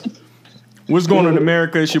What's going on,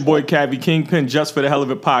 America? It's your boy, Cavi Kingpin, Just for the Hell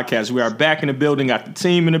of It podcast. We are back in the building, got the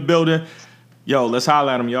team in the building. Yo, let's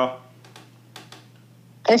holler at them, y'all.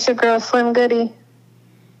 It's your girl, Slim Goody.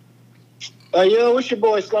 Yo, it's your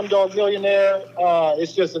boy, Slumdog Millionaire.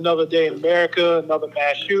 It's just another day in America, another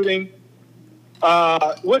mass shooting.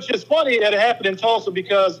 Which is funny that it happened in Tulsa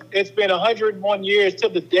because it's been 101 years to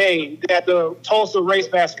the day that the Tulsa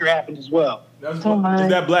race massacre happened as well. Is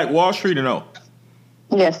that Black Wall Street or no?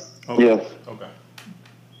 Yes. Okay. Yes. Okay.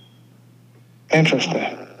 Interesting.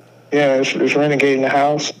 Yeah, it's Renegade in the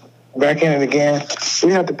house. Back in it again.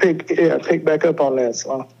 We have to pick back up on that,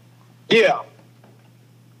 so. Yeah.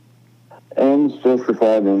 And it's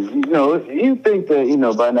justified. And, you think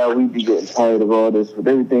that, by now we'd be getting tired of all this with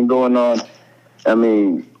everything going on. I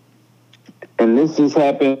mean, and this just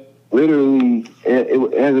happened literally,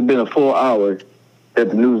 it hasn't been a full hour that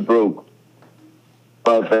the news broke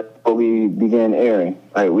about that before we began airing.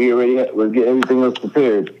 Like, we already was getting everything else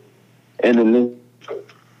prepared. And then this,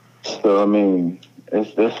 so, I mean,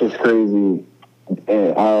 that's just crazy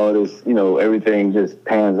and how this, everything just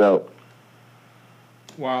pans out.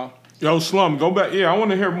 Wow. Yo, Slum, go back. Yeah, I want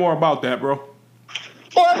to hear more about that, bro.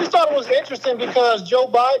 Well, I just thought it was interesting because Joe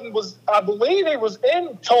Biden I believe he was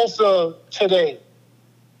in Tulsa today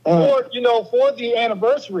for the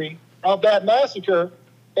anniversary of that massacre,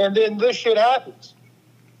 and then this shit happens.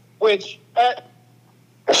 Which, I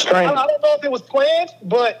don't know if it was planned,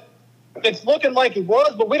 but it's looking like it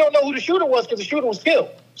was, but we don't know who the shooter was because the shooter was killed.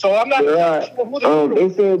 So I'm not sure who the shooter They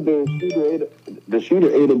was. said the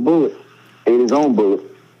shooter ate his own bullet.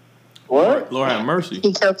 What? Lord have mercy.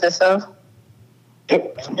 He killed himself.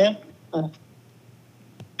 Yeah. And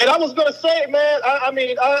I was going to say, man, I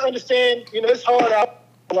mean, I understand, it's hard out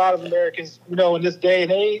for a lot of Americans, in this day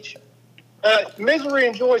and age. Misery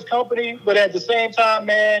enjoys company, but at the same time,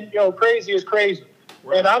 man, crazy is crazy.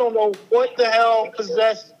 Right. And I don't know what the hell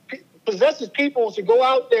possesses people to go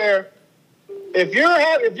out there. If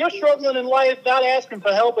you're struggling in life, not asking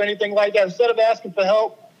for help or anything like that, instead of asking for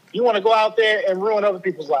help, you want to go out there and ruin other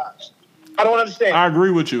people's lives. I don't understand. I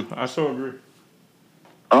agree with you. I so agree.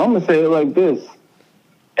 I'm going to say it like this.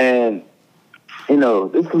 And,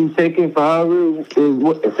 this can be taken for however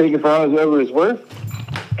it's worth.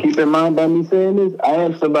 Keep in mind by me saying this, I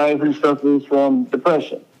am somebody who suffers from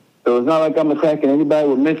depression. So it's not like I'm attacking anybody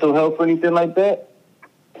with mental health or anything like that.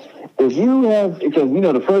 If you have, because,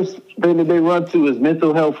 the first thing that they run to is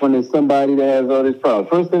mental health when there's somebody that has all this problem.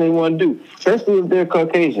 First thing they want to do, especially if they're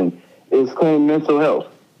Caucasian, is claim mental health.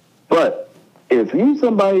 But if you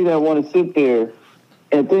somebody that want to sit there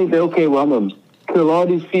and think that, okay, well, I'm going to kill all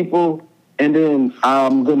these people and then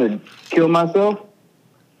I'm going to kill myself,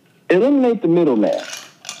 eliminate the middleman.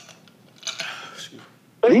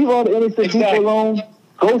 Leave all the innocent people alone.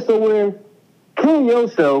 Go somewhere. Kill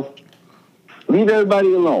yourself. Leave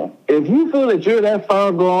everybody alone. If you feel that you're that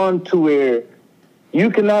far gone to where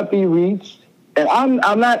you cannot be reached, and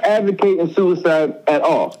I'm not advocating suicide at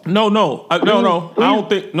all. No. I don't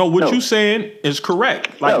think. No, what you're saying is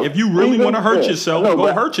correct. Like, if you really want to hurt yourself,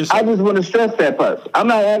 go hurt yourself. I just want to stress that part. I'm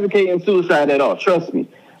not advocating suicide at all. Trust me.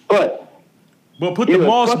 But put the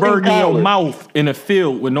Mossberg in your mouth in a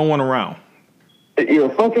field with no one around.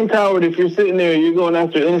 You're a fucking coward if you're sitting there and you're going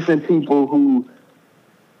after innocent people who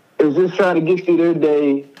is just trying to get through their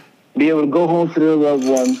day, be able to go home to their loved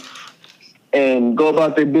ones, and go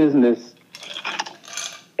about their business.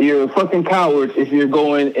 You're a fucking coward if you're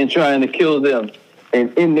going and trying to kill them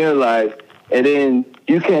and in their life, and then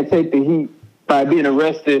you can't take the heat by being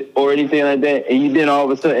arrested or anything like that, and you then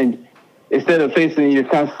all of a sudden, instead of facing your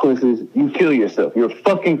consequences, you kill yourself. You're a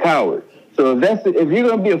fucking coward. So if you're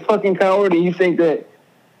going to be a fucking coward and you think that,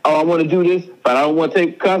 I want to do this, but I don't want to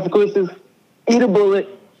take consequences, eat a bullet,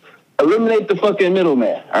 eliminate the fucking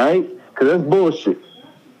middleman, all right? Because that's bullshit.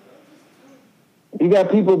 You got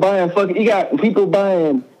people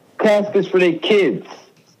buying caskets for their kids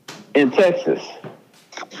in Texas.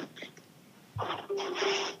 All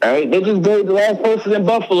right? They just buried the last person in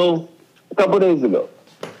Buffalo a couple days ago.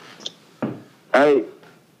 All right?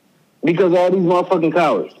 Because all these motherfucking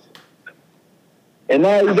cowards. And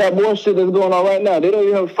now you got more shit that's going on right now. They don't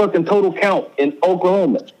even have a fucking total count in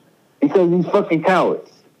Oklahoma because these fucking cowards.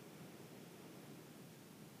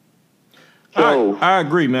 So, I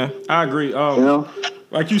agree, man. I agree.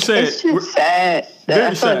 Like you said, it's just sad.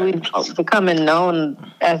 I feel like we're becoming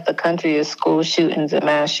known as the country of school shootings and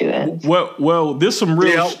mass shootings. Well, there's some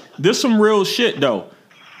real shit though.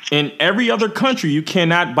 In every other country, you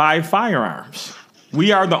cannot buy firearms.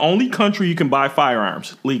 We are the only country you can buy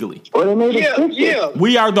firearms legally. Well, they made it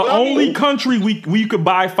We are the only country we could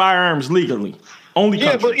buy firearms legally. Only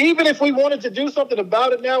yeah, country. but even if we wanted to do something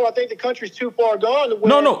about it now, I think the country's too far gone.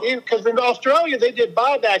 No. Because in Australia, they did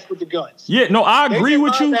buybacks with the guns. Yeah, no, I agree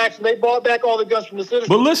with you. And they bought back all the guns from the citizens.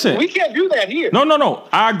 But listen. We can't do that here. No.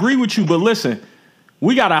 I agree with you, but listen.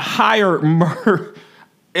 We got a higher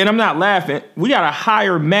and I'm not laughing. We got a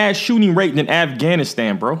higher mass shooting rate than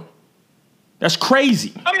Afghanistan, bro. That's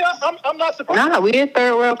crazy. I mean, I'm not surprised. Nah, we a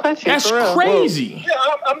third world country. That's for real. crazy.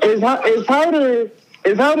 It's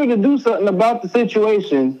harder to do something about the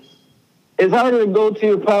situation. It's harder to go to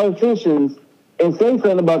your politicians and say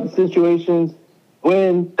something about the situations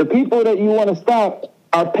when the people that you want to stop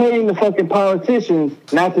are paying the fucking politicians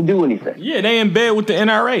not to do anything. Yeah, they in bed with the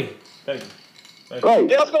NRA. Thank you. Right.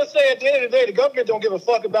 Yeah, I was going to say, at the end of the day, the government don't give a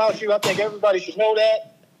fuck about you. I think everybody should know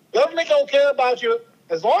that. Government don't care about you.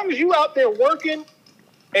 As long as you out there working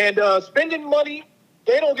and spending money,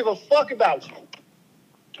 they don't give a fuck about you.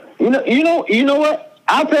 You know what?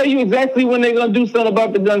 I'll tell you exactly when they're going to do something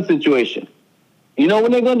about the gun situation. You know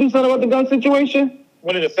when they're going to do something about the gun situation?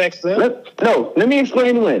 When it affects them? Let me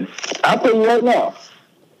explain when. I'll tell you right now.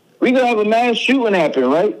 We're going to have a mass shooting happen,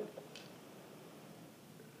 right?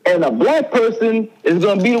 And a black person is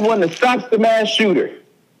going to be the one that stops the mass shooter.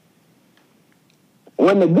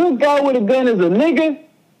 When the good guy with a gun is a nigga,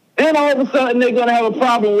 then all of a sudden they're going to have a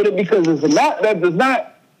problem with it because that does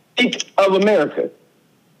not speak of America.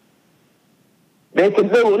 They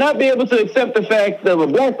will not be able to accept the fact of a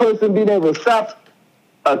black person being able to stop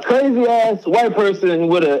a crazy-ass white person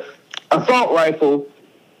with an assault rifle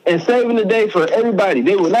and saving the day for everybody.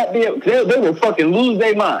 They will not be able, they will fucking lose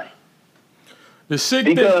their mind. The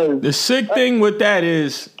sick thing with that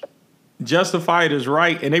is justified is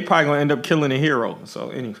right, and they probably going to end up killing a hero. So,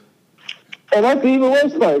 anyway. And that's the even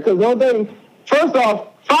worse part, because one thing, first off,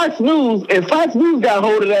 if Fox News got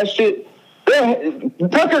hold of that shit,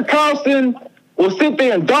 Tucker Carlson will sit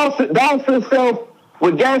there and douse himself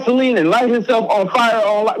with gasoline and light himself on fire.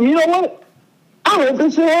 You know what? I hope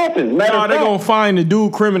this shit happens. No, they're going to find the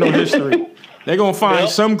dude criminal history. They're going to find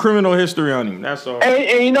some criminal history on him. That's all.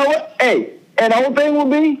 And you know what? Hey, and the whole thing will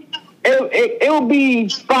be, it will be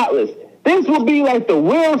spotless. This will be like the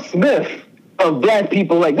Will Smith of black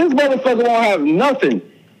people. Like, this motherfucker won't have nothing.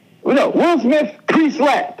 Will Smith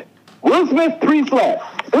pre-slap. This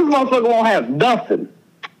motherfucker won't have nothing.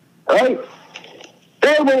 Right?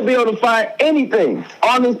 They won't be able to find anything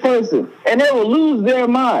on this person. And they will lose their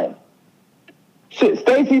mind. Shit,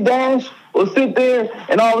 Stacey Dash will sit there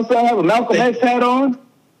and all of a sudden have a Malcolm X hat on.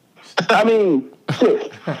 I mean,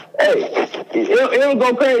 shit. Hey, it'll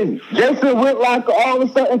go crazy. Jason Whitlock all of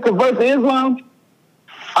a sudden convert to Islam.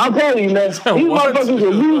 I'm telling you, man, these motherfuckers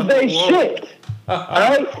will lose their shit.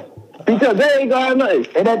 Alright? Because they ain't gonna have nothing.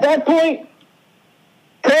 And at that point,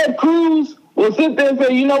 Ted Cruz will sit there and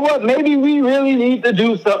say, you know what, maybe we really need to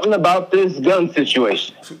do something about this gun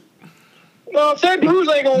situation. No, Ted Cruz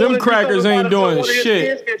ain't gonna Them crackers ain't doing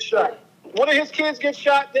shit. One of his kids get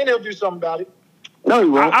shot, then he'll do something about it. No, he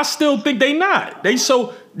won't. I still think they not. The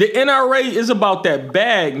NRA is about that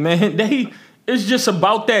bag, man. It's just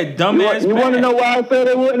about that dumbass. You want to know why I said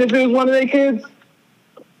they wouldn't if it was one of their kids?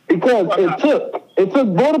 Because it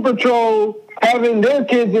took Border Patrol having their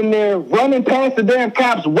kids in there running past the damn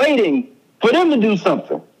cops waiting for them to do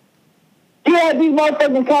something. You had these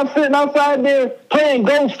motherfucking cops sitting outside there playing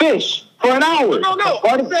go fish for an hour. No.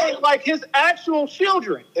 I'm saying like his actual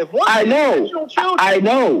children. If one of his actual children.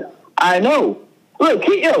 I know. Look,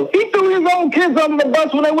 he threw his own kids under the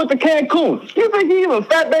bus when they went to Cancun. You think he even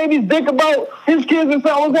fat baby's dick about his kids and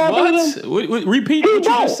something was happening to them? What? Repeat what you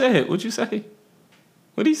just said. What'd you say?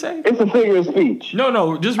 What'd he say? It's a figure of speech.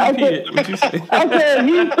 No, just repeat it. What you say? I said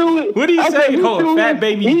he threw it. What did he say? Fat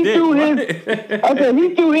baby's dick. I said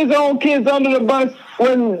he threw his own kids under the bus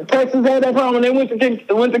when Texas had that problem and they went to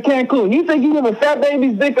Cancun. You think he give a fat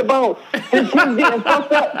baby's dick about his kids getting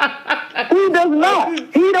fucked up? He does not.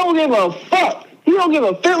 He don't give a fuck. He don't give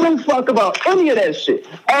a fiddling fuck about any of that shit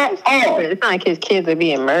at all. It's not like his kids are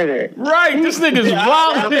being murdered. Right, this nigga's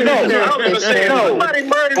wild. Somebody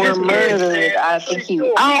murdered his kids. I think he.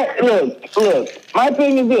 Look. My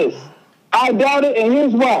thing is this: I doubt it, and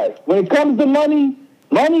here's why. When it comes to money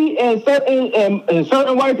and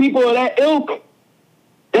certain white people of that ilk,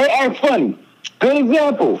 they act funny. Good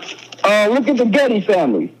example. Look at the Getty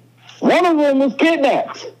family. One of them was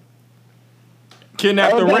kidnapped.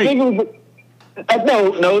 Kidnapped and raped.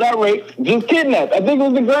 No, not rape. Just kidnapped. I think it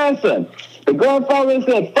was the grandson. The grandfather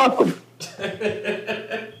said, "Fuck him."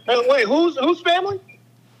 Wait, whose family?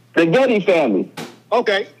 The Getty family.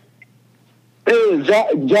 Okay. It was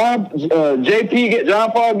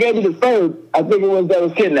John Paul Getty III. I think it was that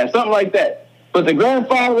was kidnapped. Something like that. But the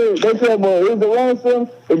grandfather, they said, well, it was the ransom.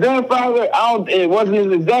 The grandfather, it wasn't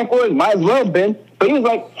his exact words, might as well have been, but he was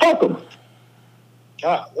like, fuck him.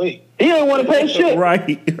 Golly. He didn't want to pay shit.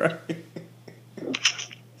 Right.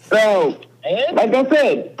 So, like I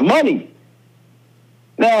said, money.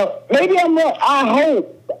 Now, maybe I'm wrong.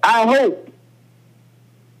 I hope.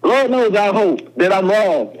 Lord knows I hope that I'm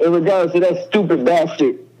wrong in regards to that stupid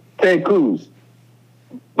bastard, Ted Cruz.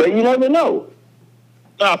 But you never know.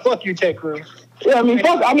 Nah, fuck you, Ted Cruz. Yeah,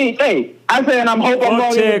 I mean, hey, I'm saying I'm hoping I'm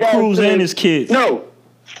wrong. Ted Cruz and his kids. No.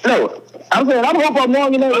 I'm saying I hope I'm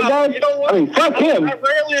wrong in that regard. You know what? I mean, fuck him. I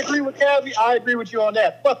rarely agree with Calvi. I agree with you on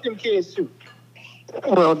that. Fuck them kids too.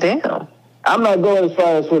 Well, damn. I'm not going as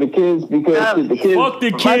far as for the kids because the kids. Fuck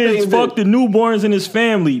the kids. Fuck the newborns and his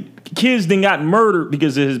family. Kids then got murdered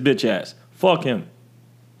because of his bitch ass. Fuck him.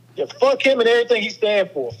 Yeah, fuck him and everything he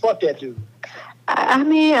stand for. Fuck that dude. I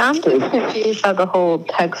mean, I'm just confused by the whole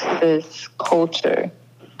Texas culture.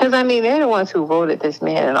 Because, I mean, they're the ones who voted this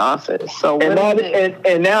man in office. So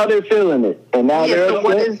and now they're feeling it. And now so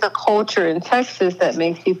what is the culture in Texas that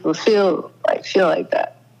makes people feel like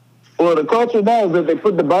that? Well, the culture now is that they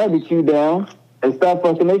put the barbecue down and stop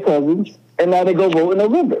fucking their cousins, and now they go vote in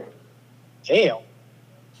November. Damn.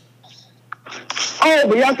 Oh,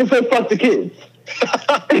 but y'all can say fuck the kids.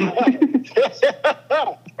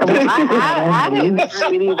 I didn't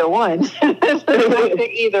agree with either one. I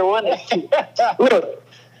think either one is true. Look,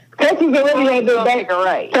 Texas already had their back.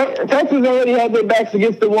 Right. Texas already had their backs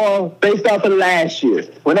against the wall based off of last year.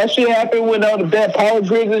 When that shit happened, when all the bad power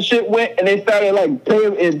grids and shit went, and they started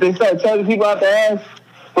they started charging people out their ass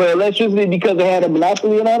for electricity because they had a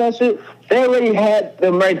monopoly and all that shit. They already had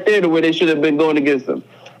them right there to where they should have been going against them.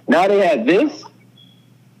 Now they had this.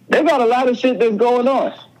 They got a lot of shit that's going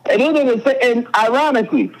on. And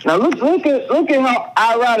ironically, now look at how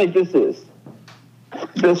ironic this is.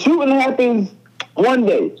 The shooting happens one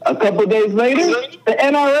day. A couple days later, the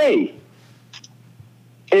NRA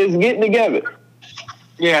is getting together.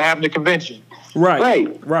 Yeah, having a convention. Right.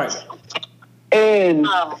 And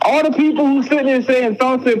all the people who sitting there saying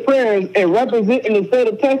thoughts and prayers and representing the state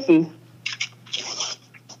of Texas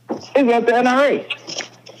is at the NRA.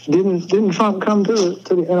 Didn't Trump come to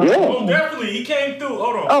the NRA? Yeah. Oh, definitely. He came through.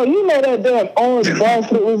 Hold on. Oh, you know that damn orange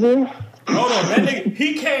bastard was there? Hold on. That nigga,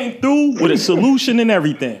 he came through with a solution and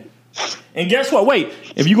everything. And guess what? Wait.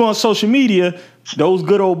 If you go on social media, those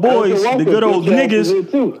good old boys, the good old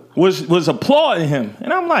niggas, was applauding him.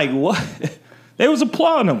 And I'm like, what? They was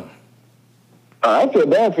applauding him. I feel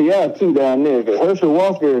bad for y'all, too, down there. Herschel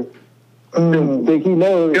Walker, think he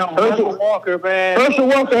knows. Herschel Walker, man. Herschel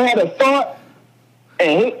Walker had a thought.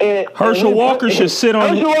 Herschel Walker should sit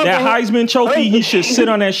on that Heisman trophy. He should sit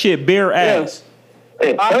on that shit bare ass.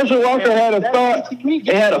 Yeah. Herschel Walker had a thought and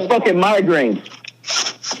had a fucking migraine.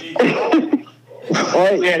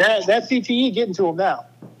 Right? Yeah, that CTE getting to him now.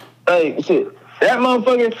 Hey, shit. That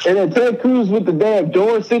motherfucker, and then Ted Cruz with the damn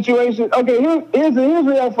door situation. Okay, here's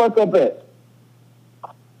where I fuck up at.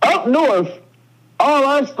 Up north, all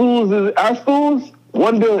our schools,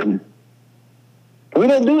 one building. We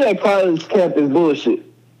don't do that college campus bullshit.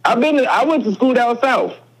 I went to school down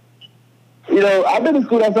south. I've been to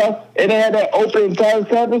school down south, and they had that open college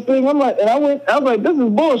campus thing. I was like, this is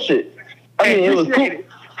bullshit. I mean, it was cool.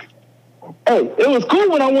 Hey, it was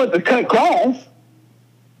cool when I went to cut class.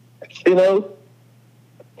 I'm like,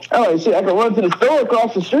 shit, I can run to the store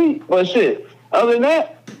across the street, but shit, other than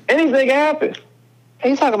that, anything can happen. Are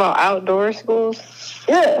you talking about outdoor schools?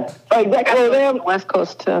 Yeah, like that. They have West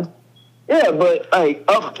Coast too. Yeah, but I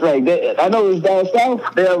know it's down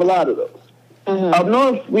south. They have a lot of those. Mm-hmm. Up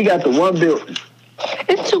north, we got the one building.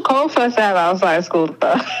 It's too cold for us to have outside school,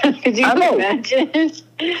 though. Could you imagine?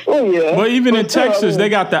 Oh, yeah. But even in Texas, they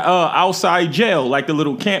got the outside jail, like the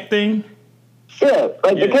little camp thing. Yeah,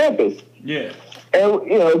 the campus. Yeah. And,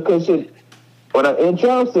 because when I'm in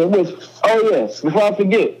Charleston, before I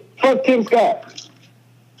forget, fuck Tim Scott.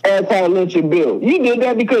 Anti-lynching bill. You did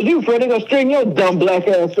that because you afraid they're going to string your dumb black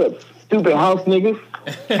ass up. Stupid house niggas.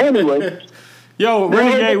 Anyway. Yo,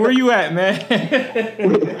 Renegade, where you at, man?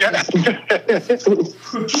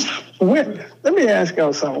 Let me ask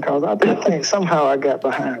y'all something, cause I think somehow I got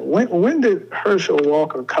behind. When did Herschel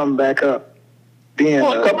Walker come back up? Being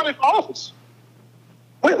coming into office.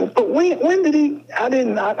 When did he?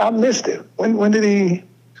 I missed it. When did he?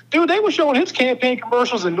 Dude, they were showing his campaign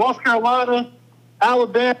commercials in North Carolina,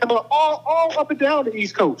 Alabama, all up and down the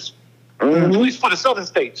East Coast. Mm-hmm. At least for the southern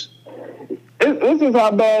states. This is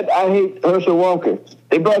how bad I hate Herschel Walker.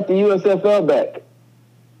 They brought the USFL back.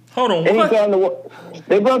 Hold on, they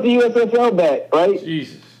brought the USFL back, right?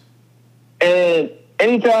 Jesus. And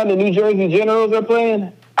anytime the New Jersey Generals are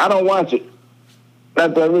playing, I don't watch it.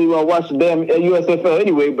 not that I really want to watch the damn USFL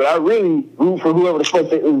anyway, but I really root for whoever the fuck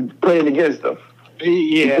that is playing against them.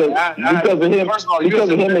 Yeah, because of him. First of all, because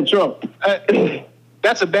of him and Trump.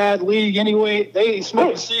 That's a bad league anyway. They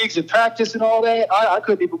smoking cigs at practice and all that. I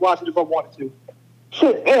couldn't even watch it if I wanted to.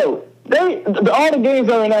 Shit, all the games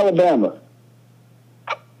are in Alabama.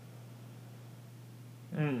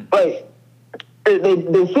 Like,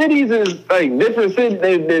 the cities is like different cities.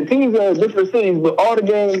 The teams are different cities, but all the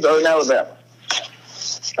games are in Alabama.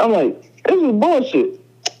 I'm like, this is bullshit.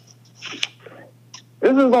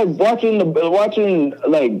 This is like watching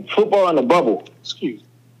like football in a bubble. Excuse me.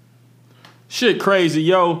 Shit, crazy,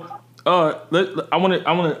 yo. I want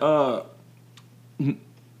to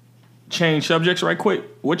change subjects right quick.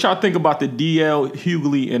 What y'all think about the DL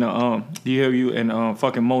Hughley and DLU and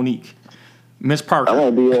fucking Monique, Miss Parker? I'm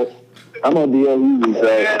on DL Hughley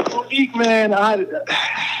side. Yeah, Monique, man,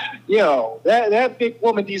 that big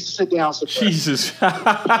woman needs to sit down somewhere. Jesus.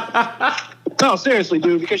 No, seriously,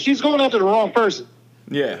 dude, because she's going after the wrong person.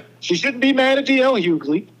 Yeah. She shouldn't be mad at DL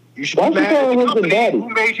Hughley. You should be mad at the company who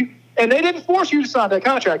made you. And they didn't force you to sign that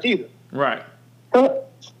contract either. Right.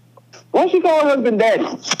 Why she call her husband daddy?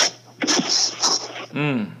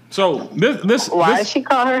 So this why does she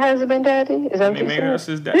call her husband daddy? Is that what you maybe said? that's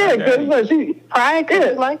his daddy. Yeah, because she probably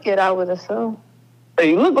could like it, I would assume.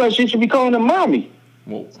 Hey, look like she should be calling him mommy.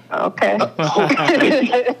 Whoa. Okay. That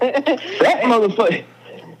motherfucker.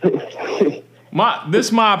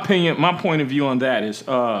 My opinion, my point of view on that is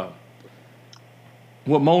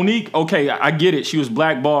with Monique, okay, I get it. She was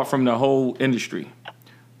blackballed from the whole industry.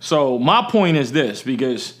 So my point is this,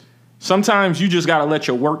 because sometimes you just gotta let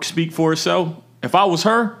your work speak for itself. If I was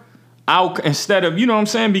her, instead of, you know what I'm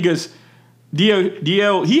saying? Because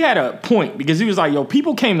DL, he had a point, because he was like, yo,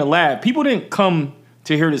 people came to laugh. People didn't come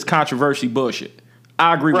to hear this controversy bullshit.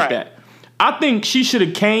 I agree with that. I think she should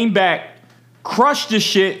have came back, crushed the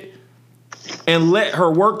shit, and let her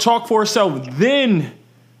work talk for herself, then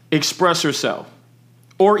express herself.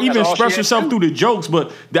 Or even express herself through the jokes,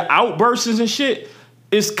 but the outbursts and shit,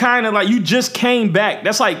 it's kind of like you just came back.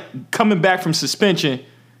 That's like coming back from suspension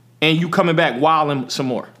and you coming back wilding some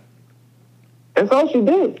more. That's all she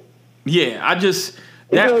did. Yeah,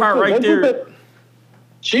 that part right there.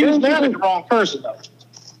 She was mad at the wrong person, though.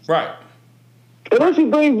 Right. And then she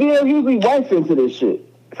brings DL Hughley's wife into this shit.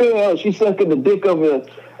 So, she's sucking the dick of a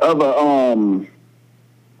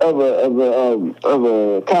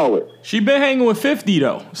coward. She been hanging with 50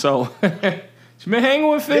 though, so she been hanging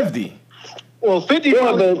with 50. Yeah. Well, 50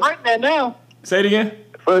 probably regretting that now. Say it again.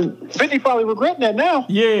 50 probably regretting that now.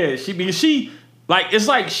 Yeah,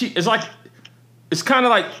 it's kind of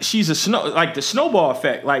like she's the snowball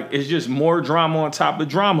effect. Like it's just more drama on top of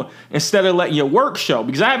drama instead of letting your work show.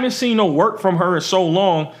 Because I haven't seen no work from her in so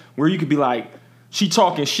long where you could be like, she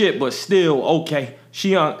talking shit, but still okay.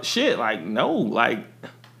 She on shit like no, like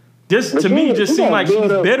this to me just seemed like she's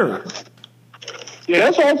bitter.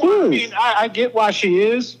 Yeah, that's all true. I mean, I get why she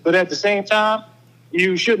is, but at the same time,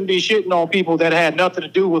 you shouldn't be shitting on people that had nothing to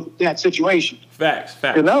do with that situation. Facts.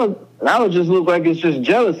 And that would just look like it's just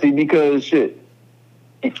jealousy because shit.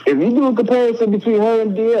 If you do a comparison between her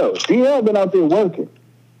and DL been out there working.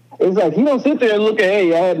 It's like he don't sit there and look at,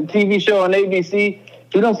 hey, I had a TV show on ABC.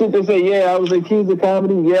 He don't sit there and say, yeah, I was in Kings of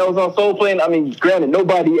Comedy. Yeah, I was on Soul Plane. I mean, granted,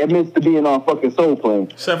 nobody admits to being on fucking Soul Plane.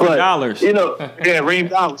 Except for dollars. You know. Yeah, Reem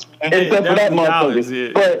Dollars. Except for that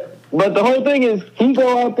motherfucker. Yeah. But the whole thing is, he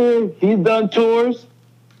go out there, he's done tours.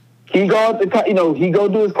 He go out the, he go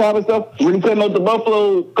do his comedy stuff. When he came out to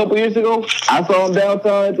Buffalo a couple years ago, I saw him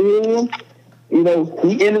downtown at the Helium.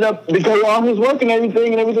 He ended up, because of all his work and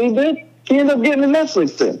everything he did, he ended up getting a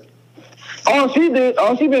Netflix thing. All she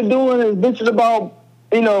been doing is bitching about,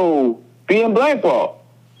 being blackballed.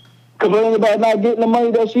 Complaining about not getting the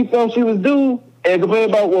money that she felt she was due, and complaining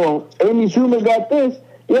about, well, Amy Schumer got this.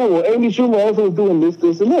 Yeah, well, Amy Schumer also was doing this,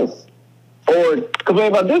 this, and this. Or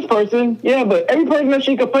complain about this person. Yeah, but every person that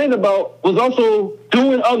she complained about was also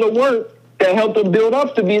doing other work that helped them build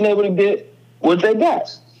up to being able to get what they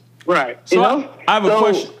got. Right. So I have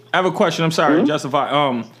a question. I'm sorry,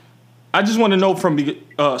 Justify. I just want to know from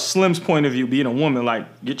Slim's point of view, being a woman,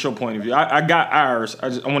 like, get your point of view. I got ours. I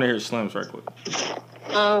want to hear Slim's right quick.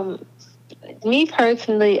 Me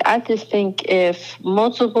personally, I just think if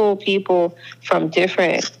multiple people from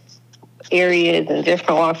different areas and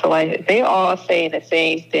different walks of life, if they all saying the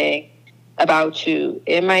same thing about you,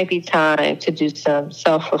 it might be time to do some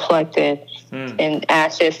self-reflecting and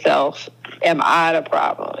ask yourself, am I the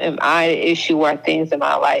problem? Am I the issue where things in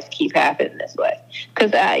my life keep happening this way?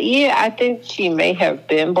 Because, I think she may have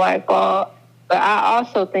been blackballed, but I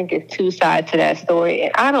also think it's two sides to that story.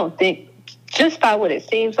 And I don't think just by what it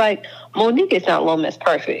seems like, Monique is not Lomas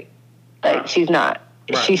perfect. Like, she's not.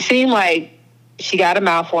 Right. She seemed like she got a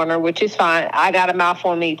mouth on her, which is fine. I got a mouth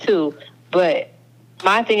on me, too. But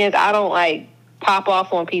my thing is, I don't, like, pop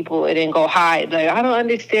off on people and then go hide. Like, I don't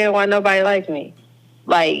understand why nobody likes me.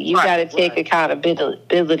 Like, you got to take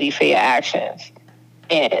accountability for your actions.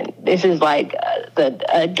 And this is like,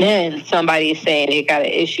 again, somebody is saying they got an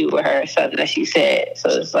issue with her, something that she said. So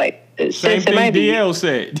it's like, same thing DL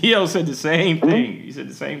said. DL said the same thing. He said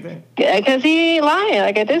the same thing. Yeah, because he ain't lying.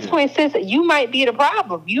 Like, at this point, sis, you might be the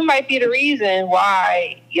problem. You might be the reason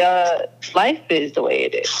why your life is the way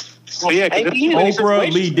it is. Well, yeah,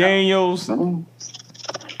 Oprah, Lee Daniels. And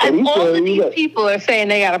all of these people are saying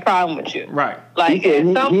they got a problem with you. Right. Like,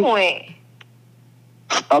 at some point.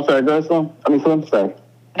 I'm sorry, go ahead, Slim. I'm sorry.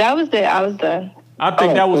 That was it. I was done. I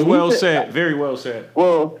think that was well said. Very well said.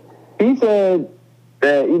 Well, he said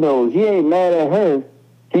that, he ain't mad at her.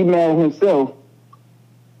 He mad at himself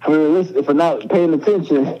for not paying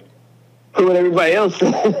attention to what everybody else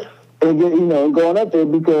said. And going up there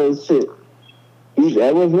because, shit,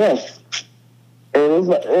 that was less. And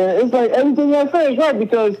it's like everything I said is right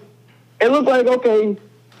because it looked like, okay,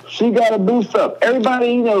 she got to boost up.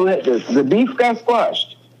 Everybody, the beef got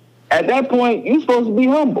squashed. At that point, you're supposed to be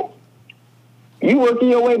humble. You working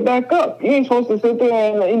your way back up. You ain't supposed to sit there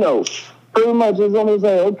and, pretty much it's almost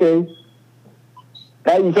like, okay,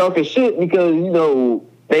 now you talking shit because,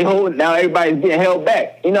 now everybody's getting held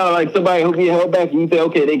back. Like somebody who get held back, you say,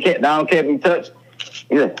 okay, they can't be touched.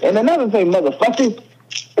 Yeah. And another thing, motherfuckers,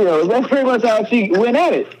 that's pretty much how she went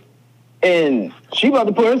at it. And she about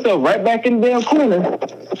to put herself right back in the damn corner.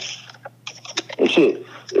 And shit.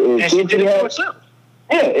 And she did it to herself.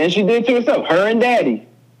 Yeah, and she did it to herself. Her and Daddy.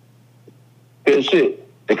 Cause shit,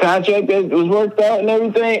 the contract that was worked out and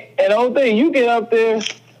everything, and the whole thing, you get up there,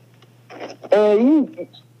 and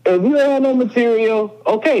if you have no material,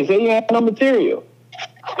 okay, say you have no material.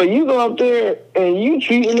 But you go up there and you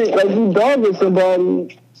treating it like you dogging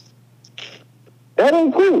somebody, that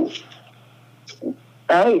ain't cool.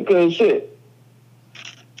 Alright, cause shit.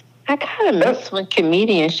 I kind of miss when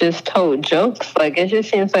comedians just told jokes. Like, it just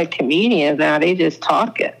seems like comedians now, they just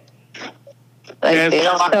talking. Like, they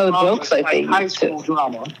don't tell jokes like they used to.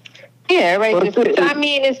 Drama. Yeah, right. I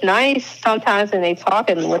mean, it's nice sometimes when they talk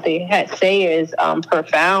and what they say is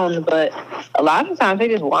profound, but a lot of times they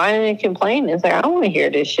just whining and complaining. It's like, I don't want to hear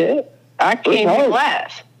this shit. I can't even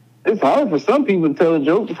laugh. It's hard for some people to tell a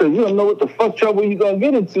joke because you don't know what the fuck trouble you're going to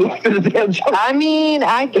get into after the damn joke. I mean,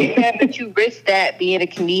 I get that, but you risk that being a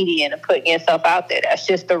comedian and putting yourself out there. That's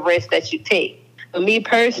just the risk that you take. But me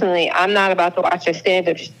personally, I'm not about to watch a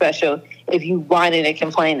stand-up special if you whining and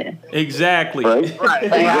complaining. Exactly. Right.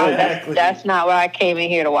 Like, that's not what I came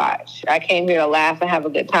in here to watch. I came here to laugh and have a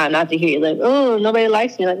good time, not to hear you like, oh, nobody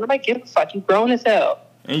likes me. Like, nobody gives a fuck. You grown as hell.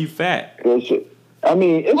 And you fat. Good shit. I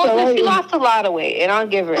mean, it's all right. She lost a lot of weight, and I'll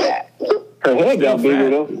give her that. Her head got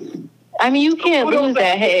bigger, though. I mean, you can't lose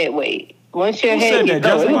that head weight. Once your head gets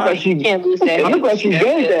bigger, you can't lose that head weight. It looks like she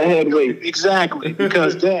gained that head weight. Exactly,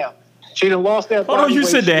 because, damn. She done lost that. Hold on, you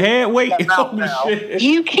said the head weight? Oh, shit.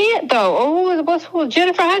 You can't though. Oh, what's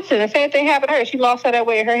Jennifer Hudson? The same thing happened to her. She lost that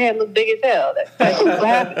weight. Her head looked big as hell. That's what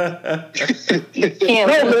happened. You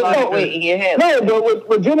can't lose that weight in your head. No, but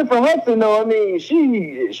with Jennifer Hudson though, I mean,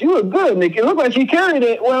 she looked good. Nick. It looked like she carried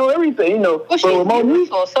it well. Everything, Well, she's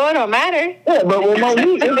beautiful, so it don't matter. Yeah, but with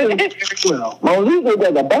Monique, Monique looked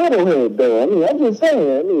like a bobblehead though. I mean, I'm just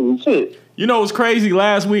saying. I mean, shit. You know, it was crazy.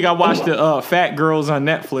 Last week, I watched the Fat Girls on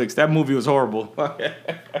Netflix. That movie was horrible.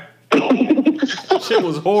 Shit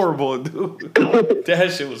was horrible, dude.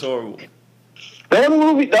 That shit was horrible. That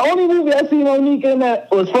movie, the only movie I seen Monique in that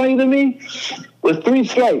was funny to me was 3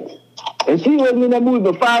 Strikes. And she wasn't in that movie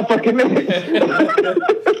but 5 fucking minutes.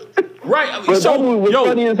 Right. I mean, but that movie was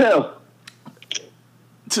funny as hell.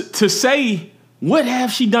 To say, what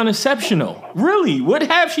have she done exceptional? Really? What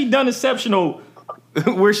have she done exceptional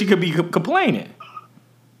where she could be complaining?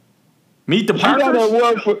 Meet the Parkers? She got an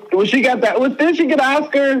award for, she got that. Didn't she get an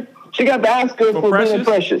Oscar? She got the Oscar for being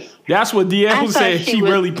Precious. That's what DL said. She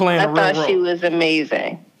really playing a real role. I thought she was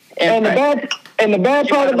amazing. And the bad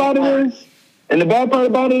part about it is,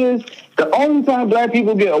 the only time black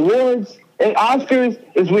people get awards and Oscars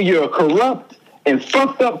is when you're a corrupt and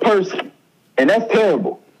fucked up person. And that's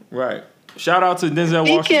terrible. Right. Shout out to Denzel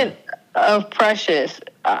Washington. Speaking of Precious,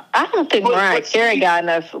 I don't think Mariah Carey got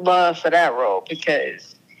enough love for that role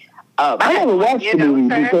because I never watched the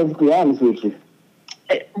movie, to be honest with you.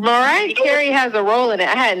 Mariah Carey has a role in it.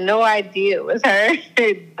 I had no idea it was her.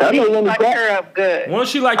 I know Lenny fucked her up good. Wasn't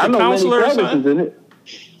she like the counselor or something?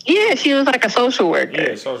 Yeah, she was like a social worker.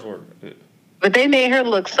 Yeah, social worker. But they made her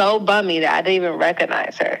look so bummy that I didn't even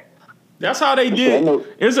recognize her. That's how they did.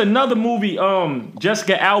 There's another movie,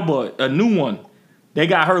 Jessica Alba, a new one. They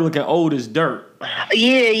got her looking old as dirt.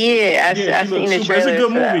 Yeah. I've seen the trailer. It's a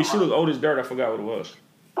good movie. She looked old as dirt. I forgot what it was.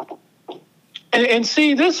 And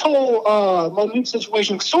see, this whole Monique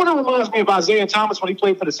situation sort of reminds me of Isaiah Thomas when he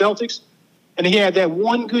played for the Celtics. And he had that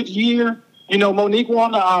one good year. You know, Monique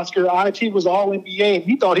won the Oscar. IT was all NBA, and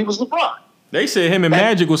he thought he was LeBron. They said him and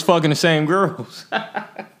Magic was fucking the same girls.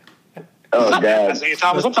 Oh, God. Isaiah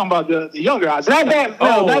Thomas. I'm talking about the younger Isaiah. Not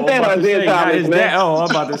that Isaiah Thomas, man. I'm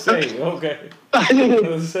about to say, okay. No,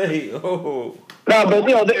 but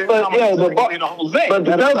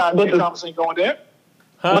Thomas ain't going there.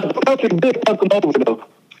 Huh? But the Celtics did fuck him over, though.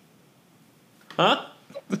 Huh?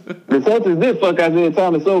 The Celtics did fuck Isaiah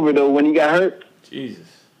Thomas over, though, when he got hurt. Jesus.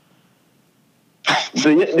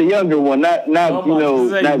 The younger one, not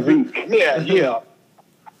Zeke. Yeah.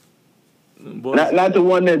 Not the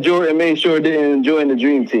one that Jordan made sure didn't join the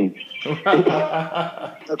Dream Team.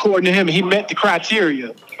 According to him, he met the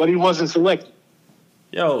criteria, but he wasn't selected.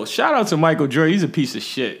 Yo, shout out to Michael Jordan. He's a piece of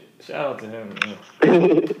shit. Shout out to him,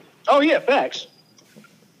 man. Oh, yeah, facts.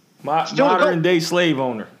 Modern day slave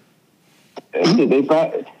owner. They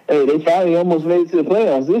finally almost made it to the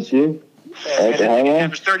playoffs this year.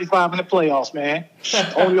 Average 35 in the playoffs, man.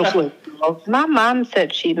 On your slip. My mom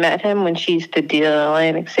said she met him when she used to deal in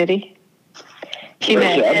Atlantic City. She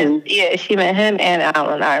met him. Yeah, she met him and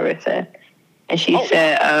Allen Iverson. And she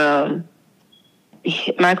said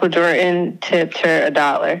Michael Jordan tipped her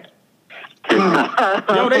 $1.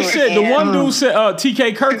 Yo, they said the one dude said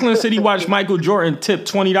TK Kirkland said he watched Michael Jordan tip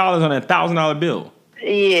 $20 on a $1,000 bill.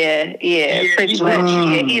 Yeah, pretty much.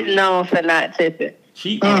 Yeah, he's known for not tipping.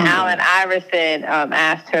 And Allen Iverson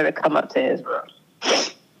asked her to come up to his room.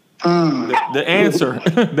 The answer.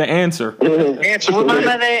 The answer. Well, my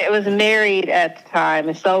mother was married at the time,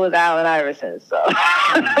 and so was Allen Iverson. So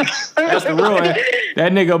that's the real.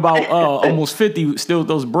 That nigga about almost 50, still with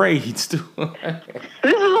those braids. Too. This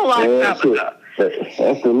is a long time ago.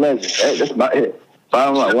 That's the legend. That's my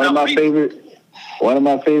bottom line. One of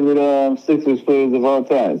my favorite Sixers players of all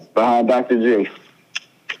time, behind Dr. J.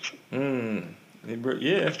 Yeah.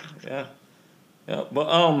 But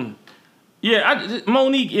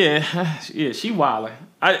Monique, she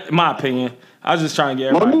wildin'. My opinion, I was just trying to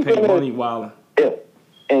get everybody's opinion. Monique wildin'.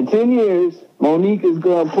 Yeah. In 10 years, Monique is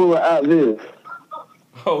gonna pull her out there.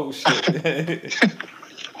 Oh shit!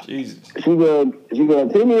 Jesus. She gonna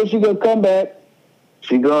 10 years. She gonna come back.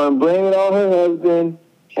 She gonna blame it on her husband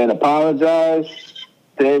and apologize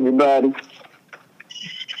to everybody.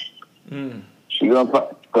 She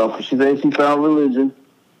said she found religion.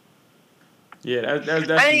 Yeah, that's.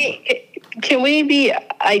 Can we be?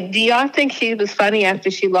 Do y'all think she was funny after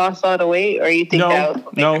she lost all the weight, or you think that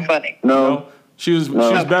was funny? No, she was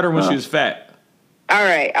better when she was fat. All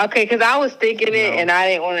right, okay, because I was thinking it, and I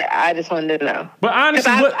didn't want to. I just wanted to know. But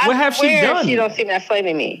honestly, what have she done? She don't seem that funny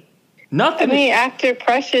to me. Nothing. I mean, after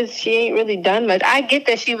Precious, she ain't really done much. I get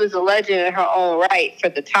that she was a legend in her own right for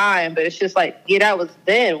the time, but it's just like, that was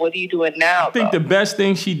then. What are you doing now? I think the best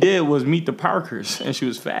thing she did was Meet the Parkers, and she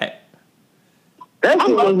was fat. That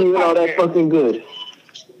shit wasn't even all that fucking good.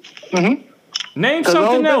 Name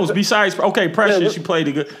something else besides Precious. She played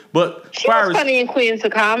it good, but she was funny in Queens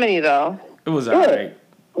of Comedy though. It was alright.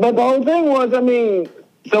 But the whole thing was,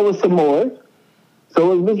 so was Samore,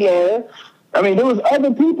 so was Miss Laura. There was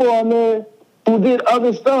other people on there who did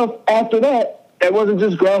other stuff after that wasn't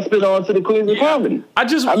just grasping onto the Queens of Comedy.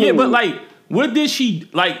 But what did she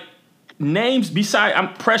names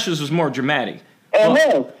besides? Precious was more dramatic. And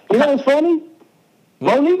you know what's funny?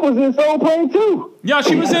 Monique was in Soul Plane too. Yeah,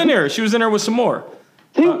 she was in there. She was in there with some more.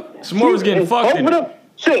 Some more was getting fucked in it.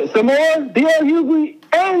 Samore, D.L. Hughley,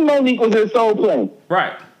 and Monique was in Soul Plane.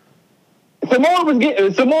 Right. Samore was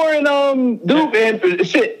getting Samore and Duke and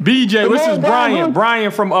shit. BJ, this is Brian. Brian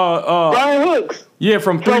from Brian Hooks. Yeah,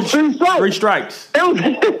 from Three Strikes. It was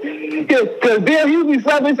because D.L. Hughley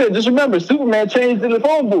slapped me and said, "Just remember, Superman changed in the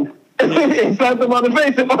phone booth." He slapped him on the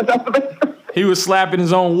face and walked out the face. He was slapping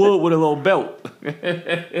his own wood with a little belt.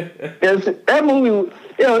 That movie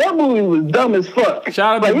was dumb as fuck.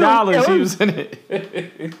 Shout out to Dollars, he was in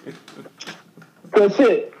it. So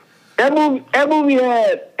shit, that movie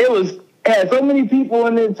had so many people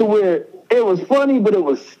in it to where it was funny, but it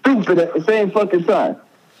was stupid at the same fucking time.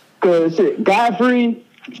 Cause shit, Godfrey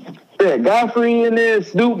in there,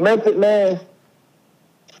 Snoop, Method Man.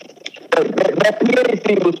 That PA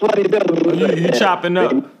scene was funny. You chopping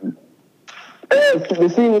up. The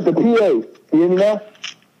scene with the PA. You hear me now?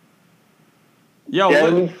 Yo,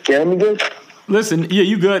 Can you hear me good? Listen, yeah,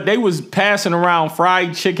 you good. They was passing around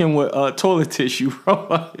fried chicken with toilet tissue,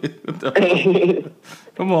 bro.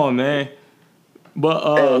 Come on, man.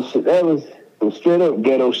 But shit, that was some straight up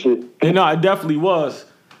ghetto shit. no, it definitely was.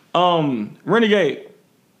 Renegade.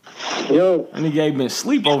 Yo. Renegade been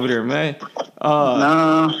asleep over there, man.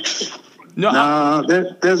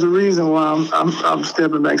 There's a reason why I'm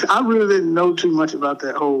stepping back. I really didn't know too much about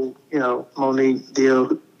that whole, Monique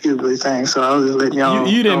deal, Hughley thing. So I was just letting y'all.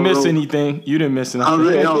 You didn't miss anything. You didn't miss anything. I'm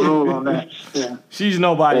letting y'all roll on that. Yeah. She's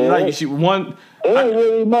nobody. Like she one. There ain't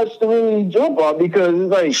really much to really jump on because it's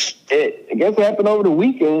like I guess it happened over the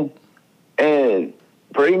weekend, and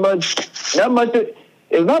pretty much not much.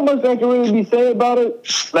 There's not much that can really be said about it.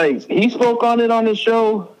 Like he spoke on it on his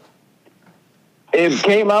show. It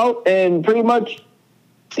came out, and pretty much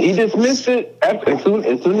he dismissed it as soon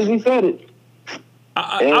as he said it.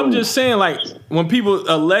 I'm just saying, like, when people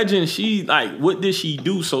alleging she, like, what did she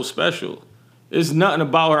do so special? There's nothing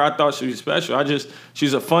about her I thought she was special.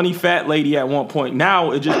 She's a funny fat lady at one point.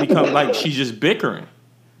 Now it just becomes like she's just bickering.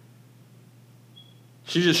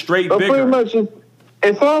 She's just straight bickering. Pretty much,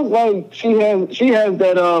 it sounds like she has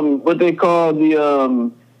that what they call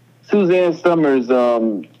the Suzanne Summers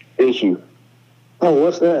issue. Oh,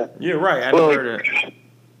 what's that? Yeah, right. I never heard that.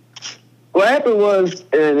 What happened was,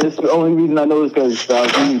 and it's the only reason I know this because I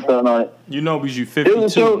was reading something on it. You know, because you 52.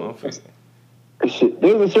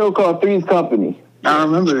 There was a show called Three's Company. I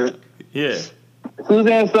remember it. Yeah.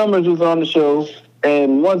 Suzanne Summers was on the show,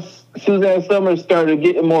 and once Suzanne Summers started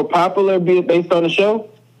getting more popular based on the show,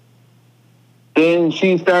 then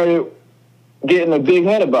she started getting a big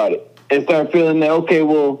head about it and started feeling that, okay,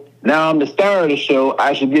 well, now I'm the star of the show.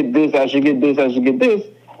 I should get this, I should get this, I should get this.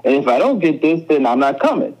 And if I don't get this, then I'm not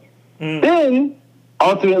coming. Then,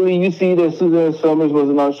 ultimately, you see that Suzanne Summers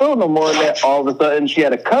wasn't on the show no more, and that all of a sudden she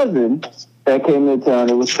had a cousin that came into town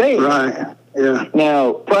and was famous. Right, yeah.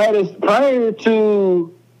 Now, prior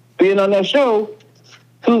to being on that show,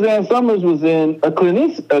 Suzanne Summers was in a Clint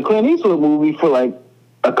Eastwood movie for like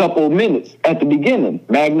a couple of minutes at the beginning,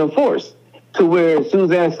 Magnum Force, to where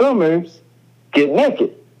Suzanne Summers get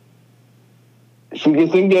naked. She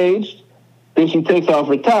gets engaged, then she takes off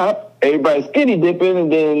her top, everybody's skinny dipping,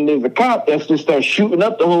 and then there's a cop that just starts shooting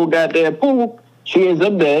up the whole goddamn pool. She ends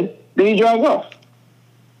up dead, then he drives off.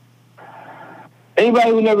 Anybody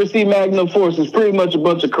who never seen Magnum Force is pretty much a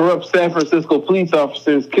bunch of corrupt San Francisco police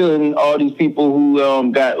officers killing all these people who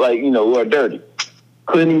got who are dirty.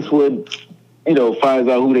 Clint Eastwood, finds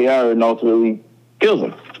out who they are and ultimately kills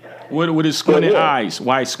them. With his squinted eyes.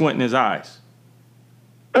 Why squinting his eyes?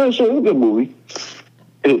 Sure, it's a good movie.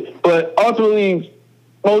 But ultimately,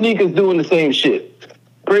 Monique is doing the same shit.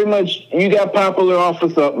 Pretty much, you got popular off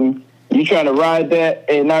of something. You trying to ride that,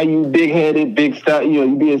 and now you big-headed, big star.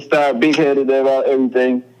 You be a star, big-headed about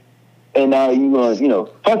everything. And now you going,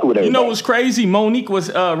 fuck with everybody. You know what's crazy? Monique was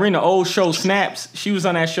in the old show Snaps. She was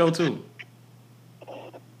on that show too.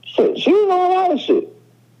 Shit, she was on a lot of shit.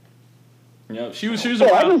 Yeah, she was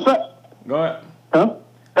around. Go ahead. Huh?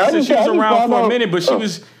 She was around for a minute, but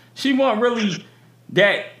she wasn't really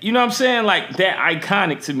that, you know what I'm saying? Like that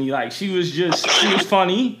iconic to me. Like she was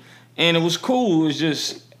funny and it was cool. It was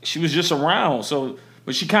just, she was just around. So,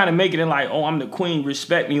 but she kind of making it like, oh, I'm the queen,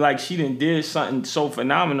 respect me. Like she did something so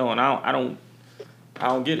phenomenal, and I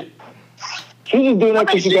don't get it. She's just doing that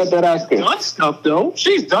because she got that Oscar. She's done stuff though.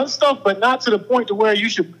 She's done stuff, but not to the point to where you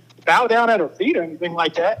should bow down at her feet or anything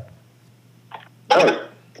like that. Right.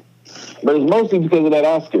 But it's mostly because of that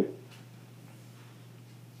Oscar.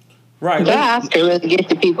 Right. That Oscar really gets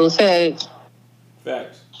to people's heads.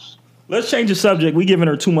 Facts. Let's change the subject. We giving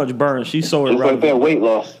her too much burn. She's so irrelevant. It's like that weight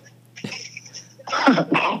loss.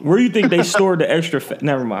 Where do you think they stored the extra fat?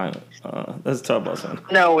 Never mind. Let's talk about something.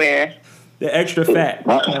 Nowhere. The extra fat.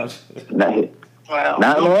 Not here. Well,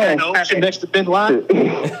 Not in the way. Ocean next to Bin Laden.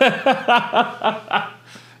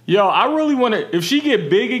 Yo, I really want to. If she get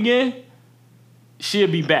big again,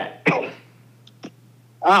 she'll be back.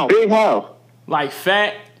 Oh, Big how? Like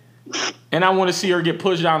fat, and I want to see her get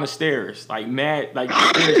pushed down the stairs, like mad, like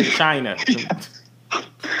stairs in China.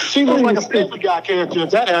 she looked like a Family Guy character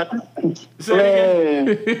if that happened. Say it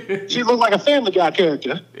again. She looked like a Family Guy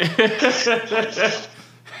character.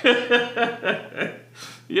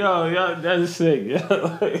 Yo, that's sick.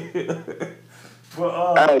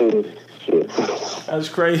 But Shit. that's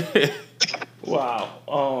crazy.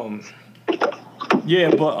 Wow.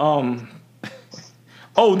 Yeah, but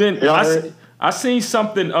oh, then I seen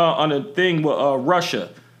something on a thing with Russia.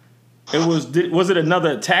 It was it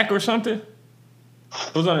another attack or something?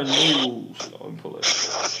 It was on the news. Let me pull it.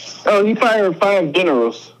 Oh, he fired 5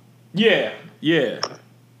 generals. Yeah.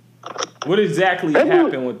 What exactly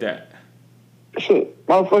happened with that? shit,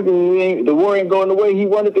 motherfucker, the war ain't going the way he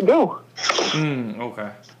wanted to go.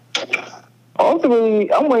 Okay.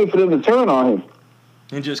 Ultimately, I'm waiting for them to turn on him.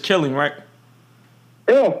 And just kill him, right?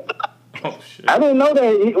 Yeah. Oh, shit. I didn't know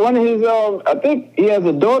that one of his, I think he has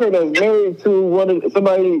a daughter that's married to one of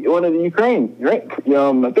the Ukraine, right?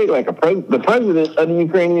 I think like the president of the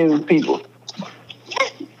Ukrainian people.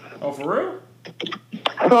 Oh, for real?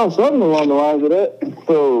 I saw something along the lines of that.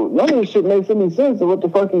 So none of this shit makes any sense of what the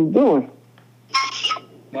fuck he's doing.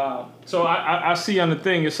 Wow. So I see on the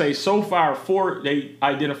thing it says so far they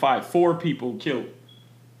identified 4 people killed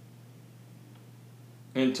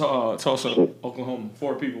in Tulsa, Oklahoma.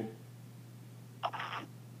 4 people.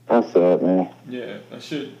 That's sad, man. Yeah, that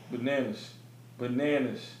shit bananas.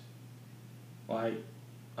 Like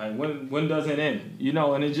when does it end?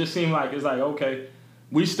 And it just seemed like it's like okay,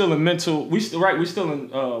 we still in mental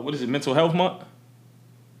what is it, mental health month?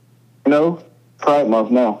 No, Pride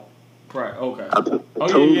Month now. Right. Okay.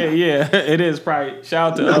 Oh yeah. It is Pride.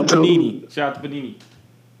 Shout out to Panini.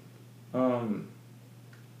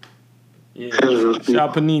 Yeah. Shout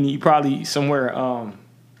out Panini. Probably somewhere.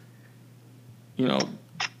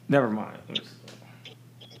 Never mind.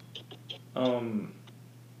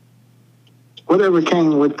 Whatever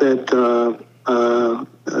came with that,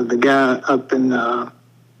 the guy up in, the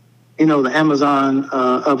Amazon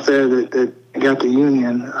up there that got the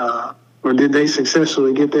union, or did they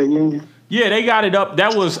successfully get that union? Yeah, they got it up.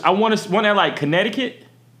 That was, I want to like Connecticut.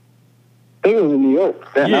 I think it was in New York.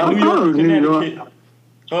 Yeah, New York or Connecticut.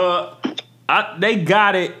 They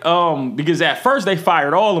got it because at first they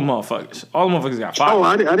fired all the motherfuckers. All the motherfuckers got fired. Oh,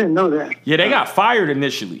 I didn't know that. Yeah, they got fired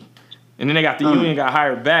initially. And then they got the union got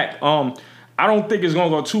hired back. I don't think it's going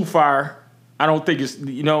to go too far. I don't think it's,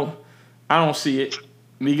 I don't see it.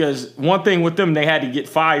 Because one thing with them, they had to get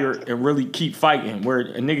fired and really keep fighting. Where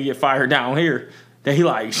a nigga get fired down here, they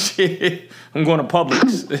like, shit, I'm going to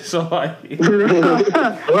Publix. So like,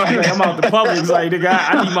 I'm out the Publix. Like, nigga,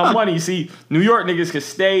 I need my money. See, New York niggas could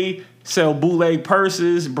stay, sell bootleg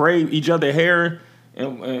purses, braid each other hair,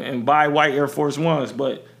 and buy white Air Force Ones.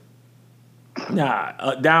 But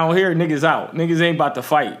nah, down here, niggas out. Niggas ain't about to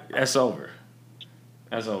fight. That's over.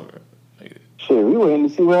 Shit, we waiting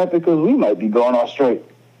to see what happens because we might be going off straight.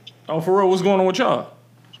 Oh, for real? What's going on with y'all?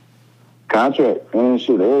 Contract. Man,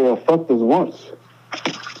 shit, they fucked us once.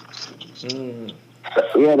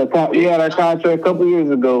 We had our contract a couple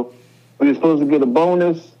years ago. We were supposed to get a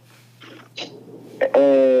bonus.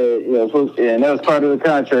 And that was part of the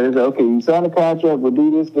contract. They said, okay, you sign the contract, we'll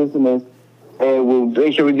do this, this, and this, and we'll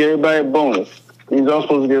make sure we get everybody a bonus. He's all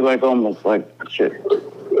supposed to get almost shit,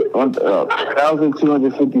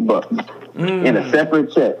 $1,250 in a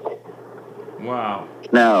separate check. Wow.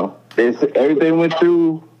 Now, everything went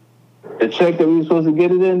through the check that we were supposed to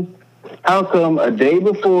get it in. How come a day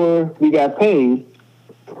before we got paid,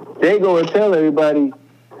 they go and tell everybody,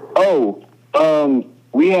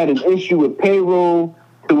 we had an issue with payroll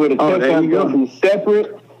to where the check is going to be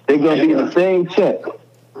separate. They're going to be in the same check.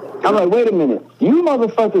 I'm like, wait a minute. You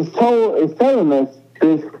motherfuckers is telling us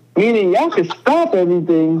this, meaning y'all can stop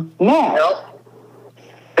everything now. Yep.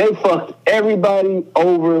 They fucked everybody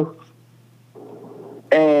over.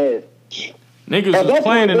 And niggas was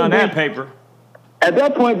planning on that paper. At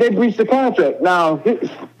that point, they breached the contract. Now,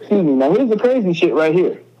 here's the crazy shit right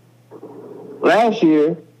here. Last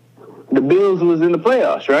year, the Bills was in the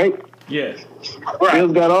playoffs, right? Yes. Right. The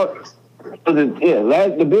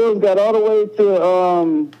Bills got all the way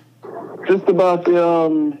to just about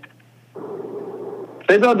the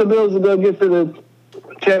they thought the Bills were gonna get to the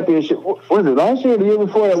championship. Was it last year or the year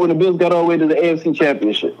before that when the Bills got all the way to the AFC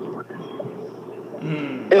championship?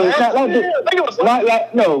 It was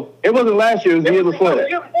it wasn't last year. It was the year before that.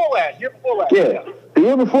 Year before last. Yeah, the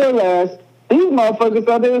year before last. These motherfuckers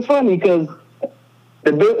thought it was funny because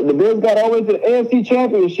the Bills got all the way to the AFC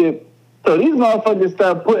championship. So these motherfuckers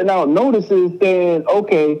started putting out notices saying,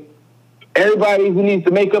 okay, everybody who needs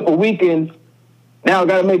to make up a weekend now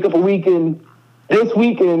got to make up a weekend this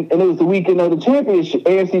weekend, and it was the weekend of the championship,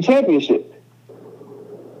 AFC championship.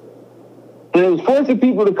 So it was forcing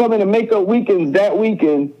people to come in and make up weekends that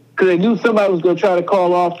weekend because they knew somebody was going to try to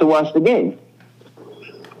call off to watch the game.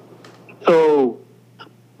 So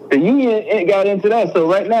the union got into that.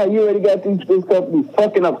 So right now, you already got this company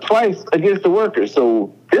fucking up twice against the workers.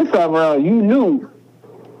 So this time around, you knew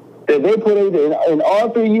that they put it in all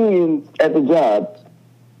 3 unions at the job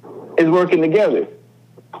is working together.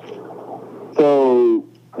 So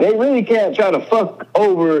they really can't try to fuck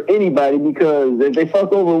over anybody because if they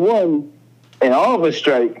fuck over one and all of us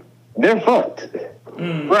strike, they're fucked.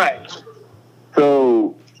 Right.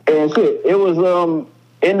 So, and shit, it was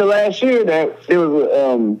in the last year that there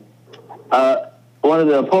was one of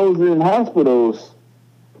the opposing hospitals,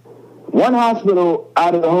 one hospital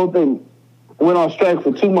out of the whole thing went on strike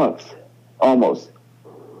for 2 months, almost.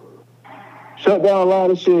 Shut down a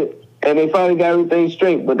lot of shit, and they finally got everything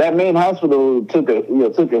straight. But that main hospital took a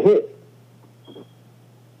hit.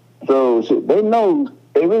 So shit, they know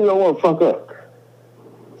they really don't want to fuck up.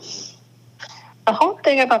 The whole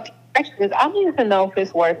thing about the strike is I don't even know if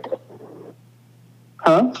it's worth it.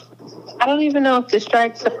 Huh? I don't even know if the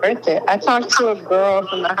strikes are worth it. I talked to a girl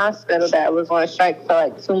from the hospital that was on strike for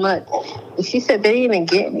like 2 months, and she said they didn't even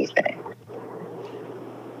get anything.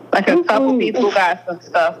 Like a couple people got some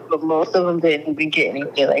stuff, but most of them didn't even get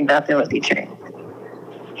anything. Like nothing really changed.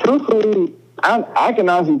 Truthfully, I can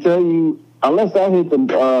honestly tell you, unless I hit the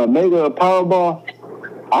mega Powerball,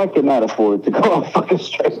 I cannot afford to go on fucking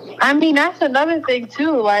strike. I mean, that's another thing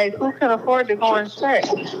too. Like, who can afford to go on strike?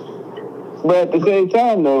 But at the same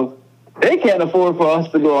time, though, they can't afford for us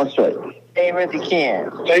to go on strike. They really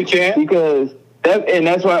can. They can. Because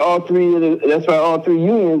that's why all three unions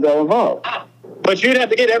are involved. But you'd have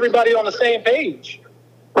to get everybody on the same page.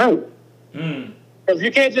 Right. Because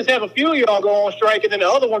you can't just have a few of y'all go on strike and then the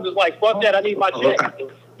other ones is like, fuck that, I need my check.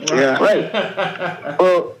 Yeah. Right.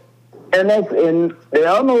 Well, and they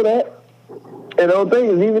all know that. And the whole thing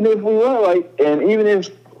is, even if we weren't even if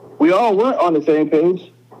we all weren't on the same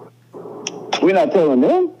page, we're not telling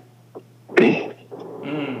them.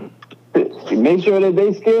 Make sure that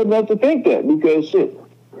they scared enough to think that, because shit,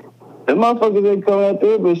 the motherfuckers ain't coming out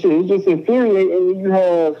there, but shit, it's just infuriating when you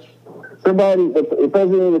have somebody, the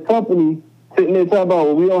president of the company, sitting there talking about,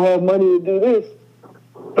 well, we don't have money to do this,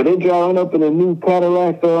 but they driving up in a new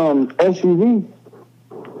Cadillac SUV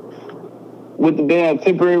with the damn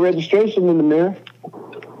temporary registration in the mirror,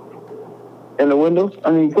 in the window.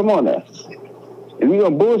 I mean, come on now. If you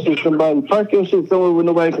gonna bullshit somebody, park your shit somewhere where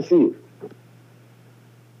nobody can see it.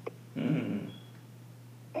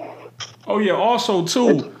 Oh yeah. Also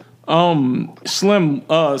too, Slim,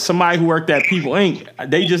 somebody who worked at People Inc.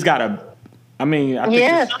 They just got I think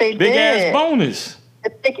they big did. ass bonus.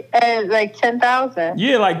 Like 10,000.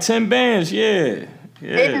 Yeah, like 10 bands. Yeah.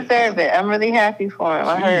 They deserve it. I'm really happy for them.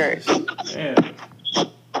 I heard. Yeah.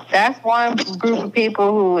 That's one group of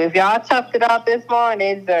people who, if y'all toughed it out this morning,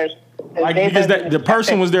 they deserve it. Like, because the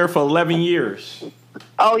person was there for 11 years.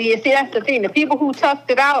 Oh, yeah. See, that's the thing. The people who toughed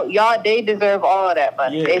it out, y'all, they deserve all of that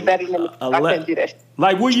money. Yeah. They better than I couldn't do that shit.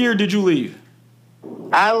 Like, what year did you leave?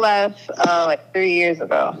 I left like 3 years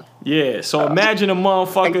ago. Yeah, so imagine a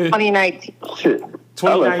motherfucker. Like 2019. Shit.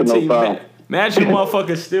 2019. Imagine a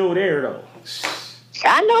motherfucker still there, though.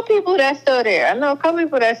 I know people that's still there. I know a couple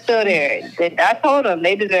people that's still there. I told them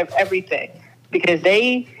they deserve everything because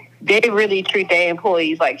they really treat their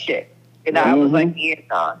employees like shit. And I was like, yeah,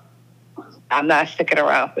 no, I'm not sticking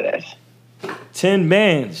around for this. 10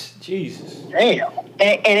 bands. Jesus. Damn.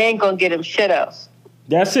 And ain't going to get them shit else.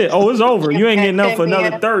 That's it. Oh, it's over. You ain't getting up for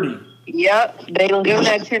another 30. Yep. They going to give them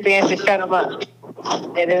that 10 bands to shut them up.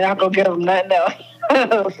 And they're not going to give them nothing else.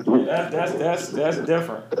 That's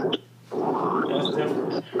different.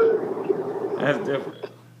 That's different.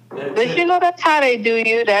 But you know, that's how they do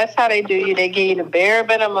you. That's how they do you. They give you the bare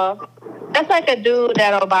minimum. That's like a dude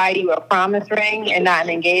that'll buy you a promise ring and not an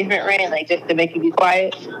engagement ring, like just to make you be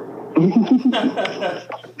quiet.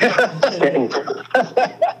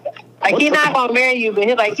 Like, he's not going to marry you, but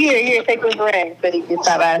he's like, here, take this ring so he can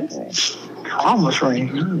stop asking. Promise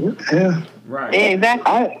ring. Yeah. Right. Yeah,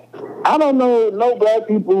 exactly. I don't know no black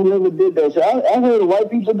people who ever did that shit. I heard of white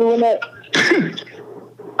people doing that.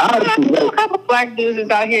 I know a couple black dudes is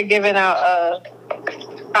out here giving out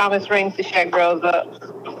promise rings to shut girls up.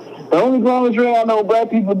 The only promise ring I know black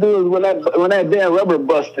people do is when that damn rubber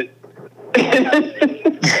busted. You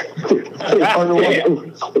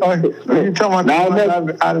talking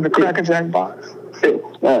about out of the Cracker Jack box?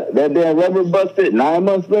 That damn rubber busted 9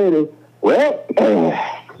 months later. Well,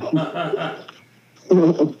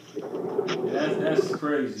 that's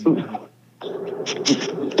crazy. Man.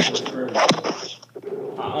 That's crazy.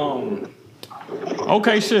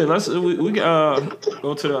 Okay, shit. We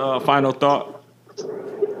go to the final thought.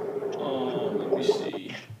 Let me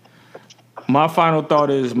see. My final thought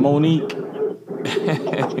is Monique.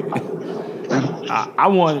 I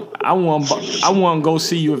want to go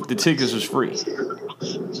see you if the tickets was free.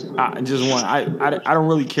 I don't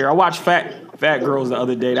really care. I watched Fat Girls the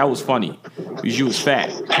other day. That was funny because you was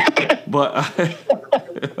fat. But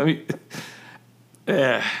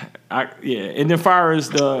And then far as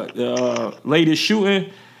the latest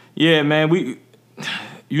shooting, yeah, man,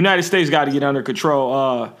 United States got to get under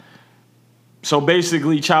control. So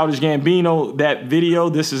basically, Childish Gambino, that video,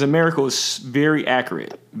 This Is America, is very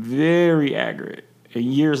accurate. Very accurate. And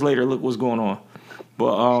years later, look what's going on.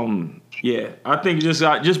 But yeah, I think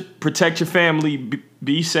just protect your family,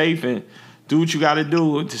 be safe, and do what you got to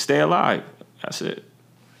do to stay alive. That's it.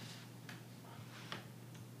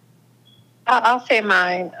 I'll say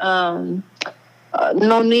mine.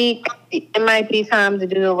 Monique, it might be time to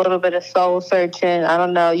do a little bit of soul searching. I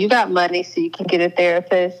don't know. You got money, so you can get a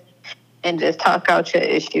therapist and just talk out your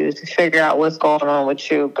issues and figure out what's going on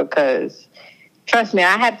with you. Because trust me,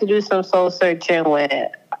 I had to do some soul searching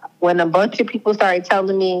when a bunch of people started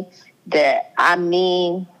telling me that I'm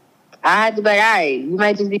mean. I had to be like, all right, you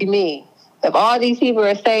might just be me. If all these people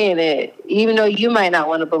are saying it, even though you might not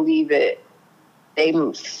want to believe it,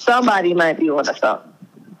 somebody might be on to something.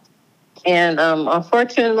 And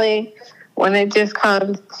unfortunately, when it just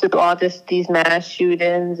comes to all these mass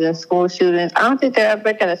shootings and school shootings, I don't think they're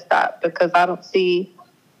ever going to stop, because I don't see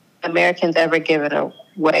Americans ever giving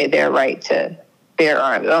away their right to bear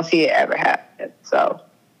arms. I don't see it ever happen. So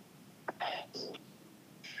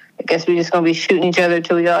I guess we're just going to be shooting each other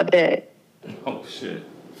till we all dead. Oh, shit.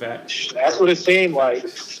 Facts. That's what it seemed like.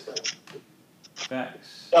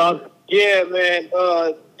 Facts. Yeah, man.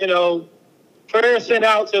 Prayers sent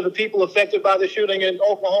out to the people affected by the shooting in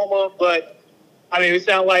Oklahoma, but I mean, we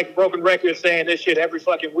sound like broken records saying this shit every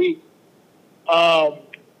fucking week.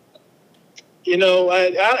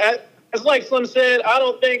 It's like Slim said, I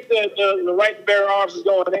don't think that the right to bear arms is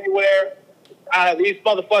going anywhere. These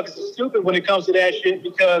motherfuckers are stupid when it comes to that shit,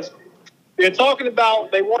 because they're talking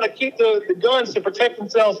about they want to keep the guns to protect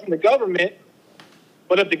themselves from the government.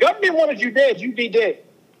 But if the government wanted you dead, you'd be dead.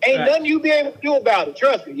 Ain't nothing you be able to do about it.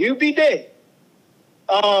 Trust me, you'd be dead.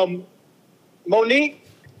 Monique,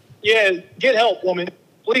 yeah, get help, woman.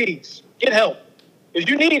 Please, get help. Because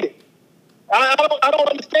you need it. I don't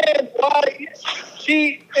understand why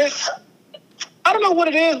she is. I don't know what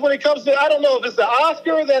it is when it comes to, I don't know if it's the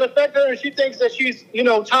Oscar that affected her and she thinks that she's,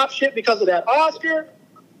 top shit because of that Oscar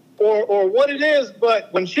or what it is.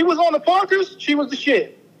 But when she was on the Parkers, she was the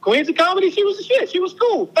shit. Queens of Comedy, she was the shit. She was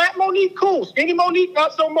cool. Fat Monique, cool. Skinny Monique,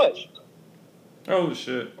 not so much. Oh,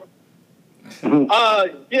 shit. And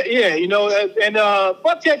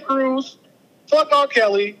fuck Ted Cruz, fuck R.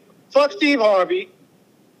 Kelly, fuck Steve Harvey,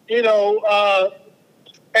 and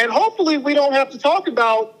hopefully we don't have to talk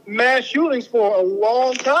about mass shootings for a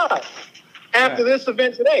long time after this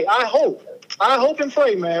event today. I hope and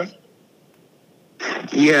pray, man.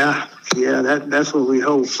 Yeah, that's what we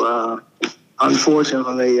hope.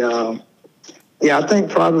 Unfortunately, I think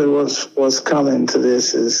probably what's coming to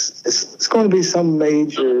this is it's going to be some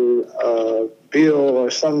major bill or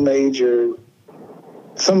some major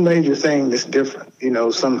thing that's different.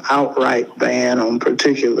 Some outright ban on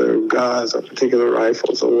particular guns or particular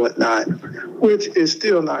rifles or whatnot, which is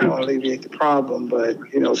still not going to alleviate the problem. But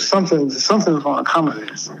something's going to come of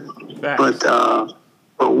this.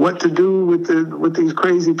 But what to do with these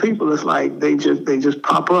crazy people? It's like they just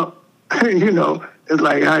pop up. It's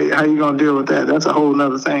like how you gonna deal with that? That's a whole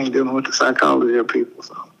nother thing, dealing with the psychology of people.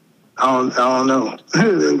 So I don't know.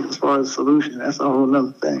 As far as solution, that's a whole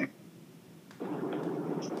nother thing.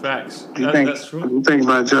 Facts. That's true. What do you think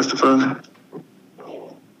about justifying?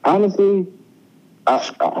 Honestly, my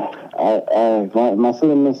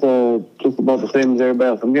sentiment is just about the same as everybody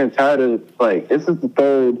else. I'm getting tired of this is the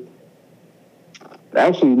third.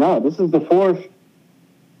 Actually, no. This is the fourth.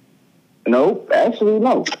 Nope. Actually,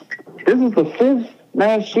 no. This is the fifth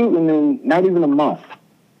mass shooting in not even a month.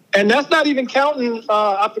 And that's not even counting,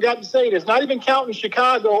 I forgot to say this, not even counting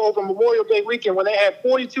Chicago over Memorial Day weekend when they had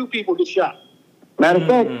 42 people get shot. Matter of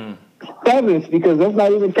fact, seventh, because that's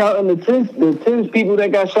not even counting the 10 people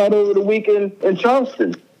that got shot over the weekend in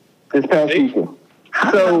Charleston this past weekend.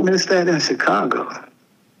 How did I miss that in Chicago?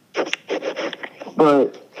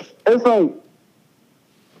 But it's like,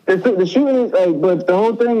 the shooting is like, but the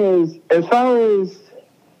whole thing is, as far as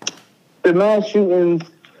the mass shootings,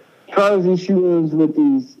 as far as these shootings with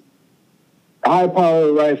these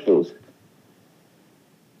high-powered rifles,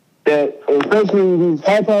 that especially these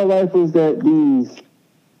high-powered rifles that these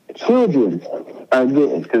children are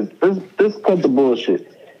getting, because this cut the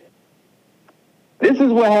bullshit. This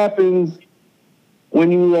is what happens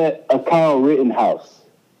when you let a Kyle Rittenhouse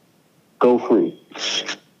go free.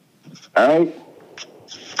 All right?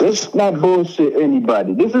 Let's not bullshit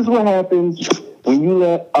anybody. This is what happens when you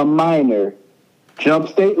let a minor jump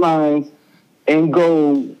state lines and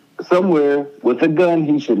go somewhere with a gun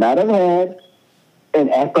he should not have had and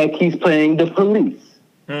act like he's playing the police.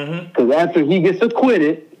 Because after he gets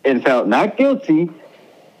acquitted and found not guilty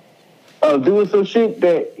of doing some shit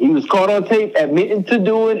that he was caught on tape admitting to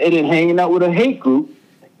doing and then hanging out with a hate group,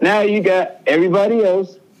 now you got everybody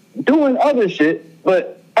else doing other shit,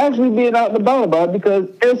 but actually being out and about it because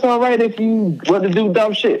it's all right if you want to do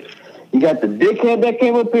dumb shit. You got the dickhead that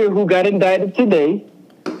came up here who got indicted today,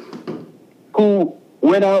 who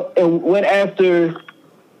went out and went after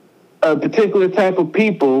a particular type of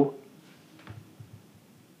people.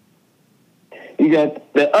 You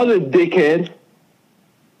got the other dickhead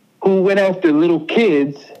who went after little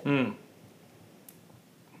kids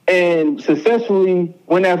and successfully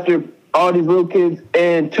went after all these little kids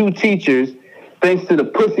and 2 teachers, thanks to the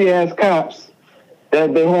pussy-ass cops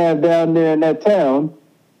that they have down there in that town,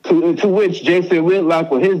 to which Jason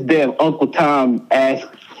Whitlock with his damn Uncle Tom ass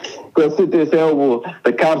go sit there and say, oh, well,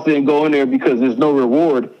 the cops didn't go in there because there's no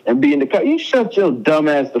reward and be in the cop. You shut your dumb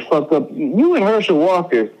ass the fuck up. You and Herschel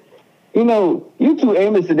Walker, you know, you 2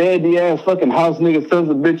 Amos and Andy ass fucking house niggas, sons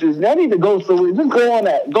of bitches. Y'all need to go somewhere. Just go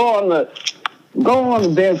on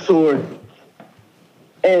the dance tour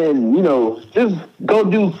and, you know, just go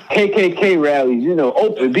do KKK rallies, you know,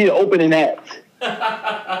 be the opening act. All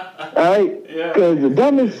right? Because the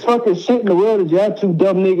dumbest fucking shit in the world is y'all 2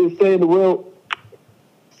 dumb niggas say in the world.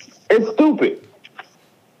 It's stupid.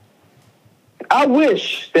 I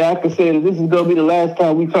wish that I could say that this is going to be the last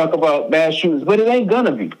time we talk about mass shootings, but it ain't going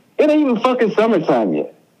to be. It ain't even fucking summertime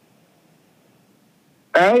yet.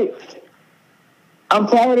 All right? I'm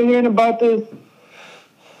tired of hearing about this.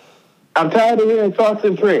 I'm tired of hearing thoughts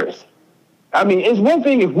and prayers. I mean, it's one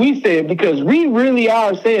thing if we say it because we really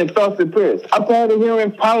are saying thoughts and prayers. I'm tired of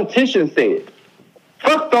hearing politicians say it.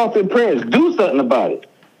 Fuck thoughts and prayers. Do something about it.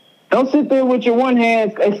 Don't sit there with your one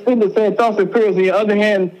hand extended saying thoughts and prayers and your other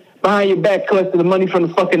hand behind your back collecting the money from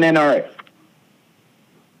the fucking NRA.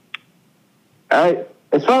 All right?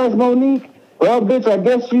 As far as Monique, well, bitch, I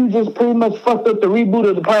guess you just pretty much fucked up the reboot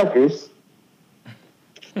of the Parkers.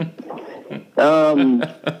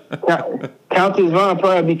 Countess Vaughn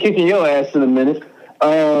probably be kicking your ass in a minute.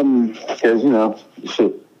 Because, you know,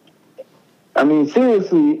 shit. I mean,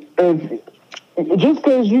 seriously, just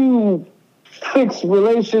because you fix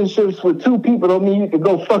relationships with 2 people don't mean you can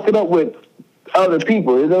go fuck it up with other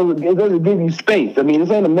people. It doesn't give you space. I mean,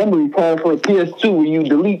 this ain't a memory card for a PS2 where you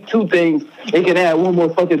delete 2 things, it can add 1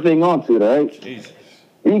 more fucking thing onto it, all right? Jesus.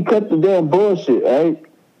 You cut the damn bullshit, all right?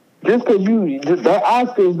 Just because that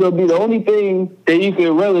Oscar is going to be the only thing that you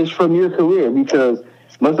can relish from your career because,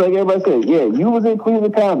 much like everybody said, yeah, you was in Queens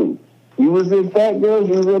of Comedy. You was in Fat Girls,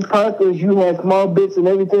 you was in Parkers, you had small bits and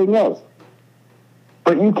everything else.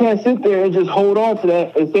 But you can't sit there and just hold on to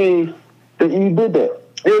that and say that you did that.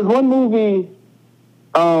 There's one movie,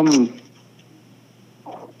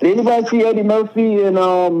 did anybody see Eddie Murphy in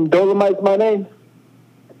Dolomite's My Name?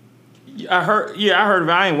 I heard of it.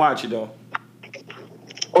 I ain't watch it, though.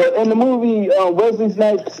 Well, in the movie, Wesley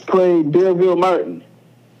Snipes played D'Urville Martin.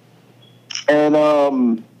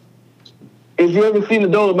 And if you ever seen the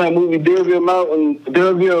Dolomite movie, D'Urville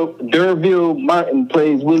Martin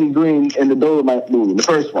plays Willie Green in the Dolomite movie, the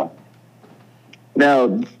first one.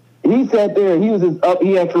 Now, he sat there, he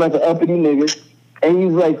acted like an uppity nigga, and he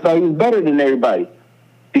was like, thought he was better than everybody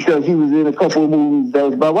because he was in a couple of movies that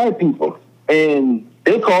was about white people. And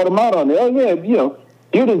they called him out on it. Oh, yeah, you know,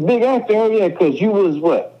 you're this big actor, oh, yeah, because you was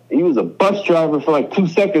what? You was a bus driver for like 2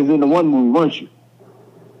 seconds in the one movie, weren't you?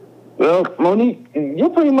 Well, Monique, you're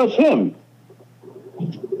pretty much him.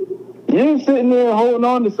 You're sitting there holding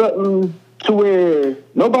on to something to where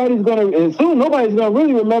nobody's going to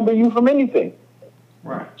really remember you from anything.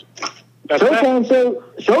 Right.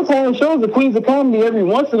 Showtime shows the Queens of Comedy every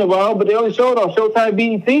once in a while, but they only show it on Showtime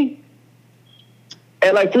BET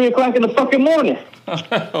at like 3 o'clock in the fucking morning.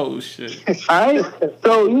 Oh, shit. All right?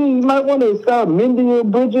 So you might want to start mending your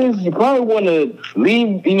bridges. You probably want to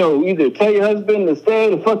leave, you know, either tell your husband to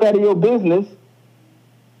stay the fuck out of your business.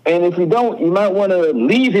 And if you don't, you might want to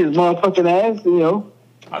leave his motherfucking ass, you know.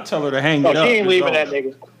 I tell her to hang it up. She ain't leaving that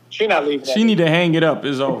nigga. She not leaving that. She need to hang it up.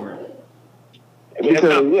 It's over.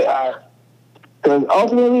 Because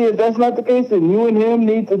ultimately, if that's not the case, then you and him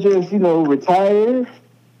need to just, you know, retire.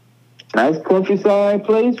 Nice countryside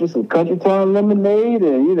place with some country town lemonade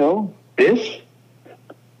and, you know, fish.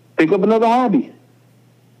 Pick up another hobby.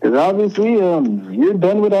 Because obviously, you're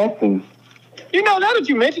done with acting. You know, now that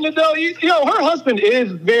you mention it, though, you know, her husband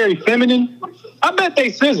is very feminine. I bet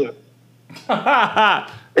they scissor.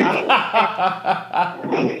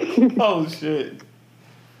 Oh, shit.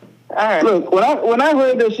 All right. Look, when I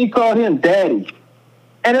heard that she called him daddy,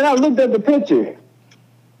 and then I looked at the picture,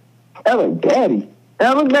 I was like, daddy. And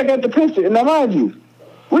I looked back at the picture, and now mind you,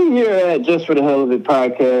 we here at Just for the Hell of It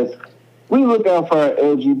podcast, we look out for our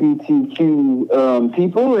LGBTQ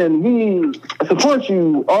people, and we support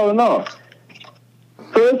you all in all.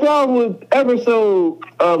 So if y'all would ever so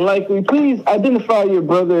likely, please identify your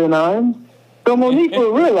brother in arms So Monique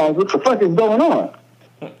will realize what the fuck is going on.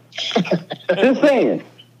 Just saying.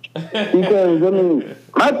 Because, I mean,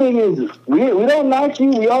 my thing is, we don't knock you,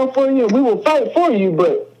 we all for you, we will fight for you,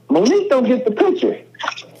 but Monique don't get the picture.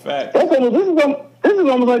 Fact. This is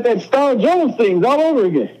almost like that Star Jones thing all over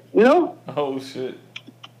again, you know? Oh, shit.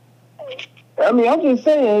 I mean, I'm just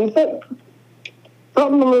saying, it's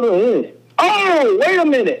something a little... Oh, wait a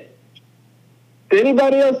minute. Did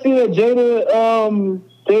anybody else see that Jada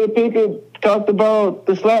Pinkett talked about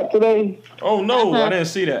the slap today? Oh, no, I didn't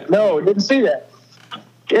see that. No, didn't see that.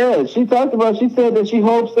 Yeah, she said that she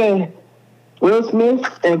hopes that Will Smith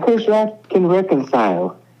and Chris Rock can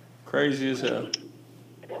reconcile. Crazy as hell.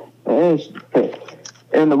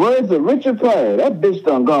 And the words of Richard Pryor, that bitch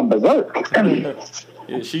done gone berserk.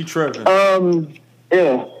 Yeah, she tripping.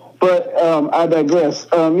 Yeah, but I digress.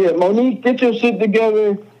 Yeah, Monique, get your shit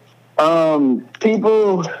together.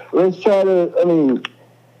 People, let's try to, I mean,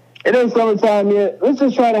 it ain't summertime yet. Let's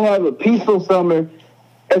just try to have a peaceful summer.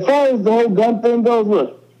 As far as the whole gun thing goes,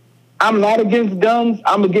 look, I'm not against guns.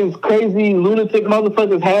 I'm against crazy lunatic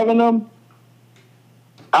motherfuckers having them.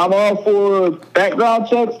 I'm all for background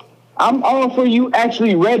checks. I'm all for you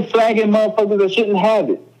actually red flagging motherfuckers that shouldn't have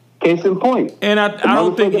it. Case in point. And I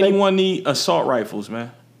don't think anyone need assault rifles,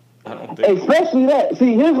 man. I don't think. Especially that.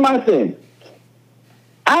 See, here's my thing.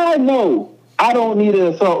 I know I don't need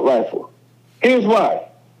an assault rifle. Here's why.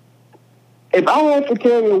 If I have to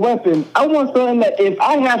carry a weapon, I want something that if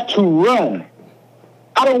I have to run,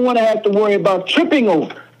 I don't want to have to worry about tripping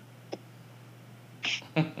over.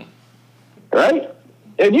 Right?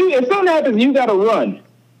 If something happens, you got to run.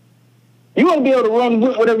 You want to be able to run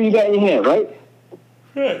with whatever you got in your hand, right?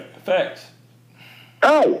 Right. Facts.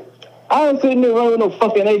 All right. I ain't sitting there running no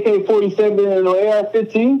fucking AK-47 and no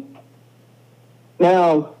AR-15.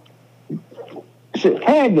 Now, shit,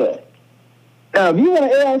 handgun. Now, if you want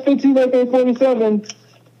an AR-15, AK-47,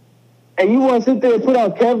 and you want to sit there and put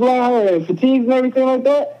on Kevlar and fatigues and everything like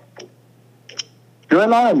that,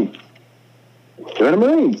 join the Army. Join the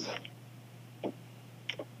Marines.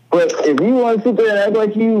 But if you want to sit there and act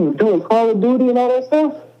like you doing Call of Duty and all that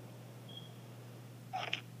stuff,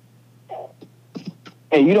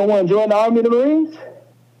 and you don't want to join the Army or the Marines,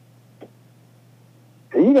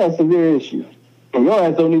 then you got a severe issue. And your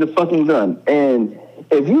ass don't need a fucking gun. And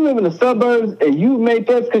if you live in the suburbs and you make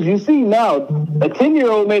threats, because you see now, a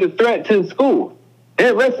 10-year-old made a threat to the school. They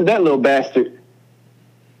arrested that little bastard.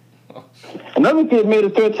 Another kid made a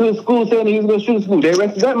threat to the school saying he was going to shoot the school. They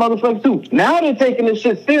arrested that motherfucker too. Now they're taking this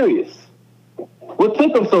shit serious. What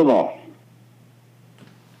took them so long?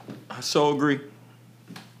 I so agree.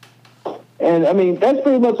 And I mean, that's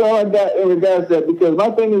pretty much all I got in regards to that, because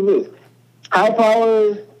my thing is this. High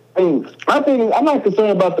power, I mean, my thing is, I'm not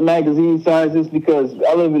concerned about the magazine sizes because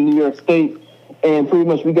I live in New York State and pretty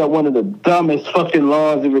much we got one of the dumbest fucking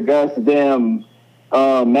laws in regards to damn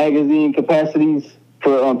magazine capacities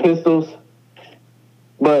for pistols.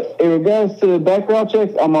 But in regards to background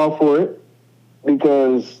checks, I'm all for it,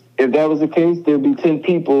 because if that was the case, there'd be 10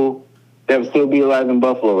 people that would still be alive in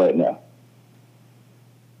Buffalo right now.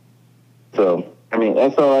 So, I mean,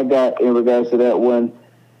 that's all I got in regards to that one.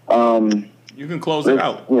 You can close it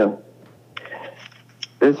out. You know,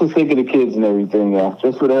 let's just think of the kids and everything, y'all.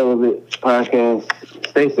 Just for the hell of it, podcast.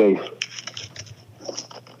 Stay safe.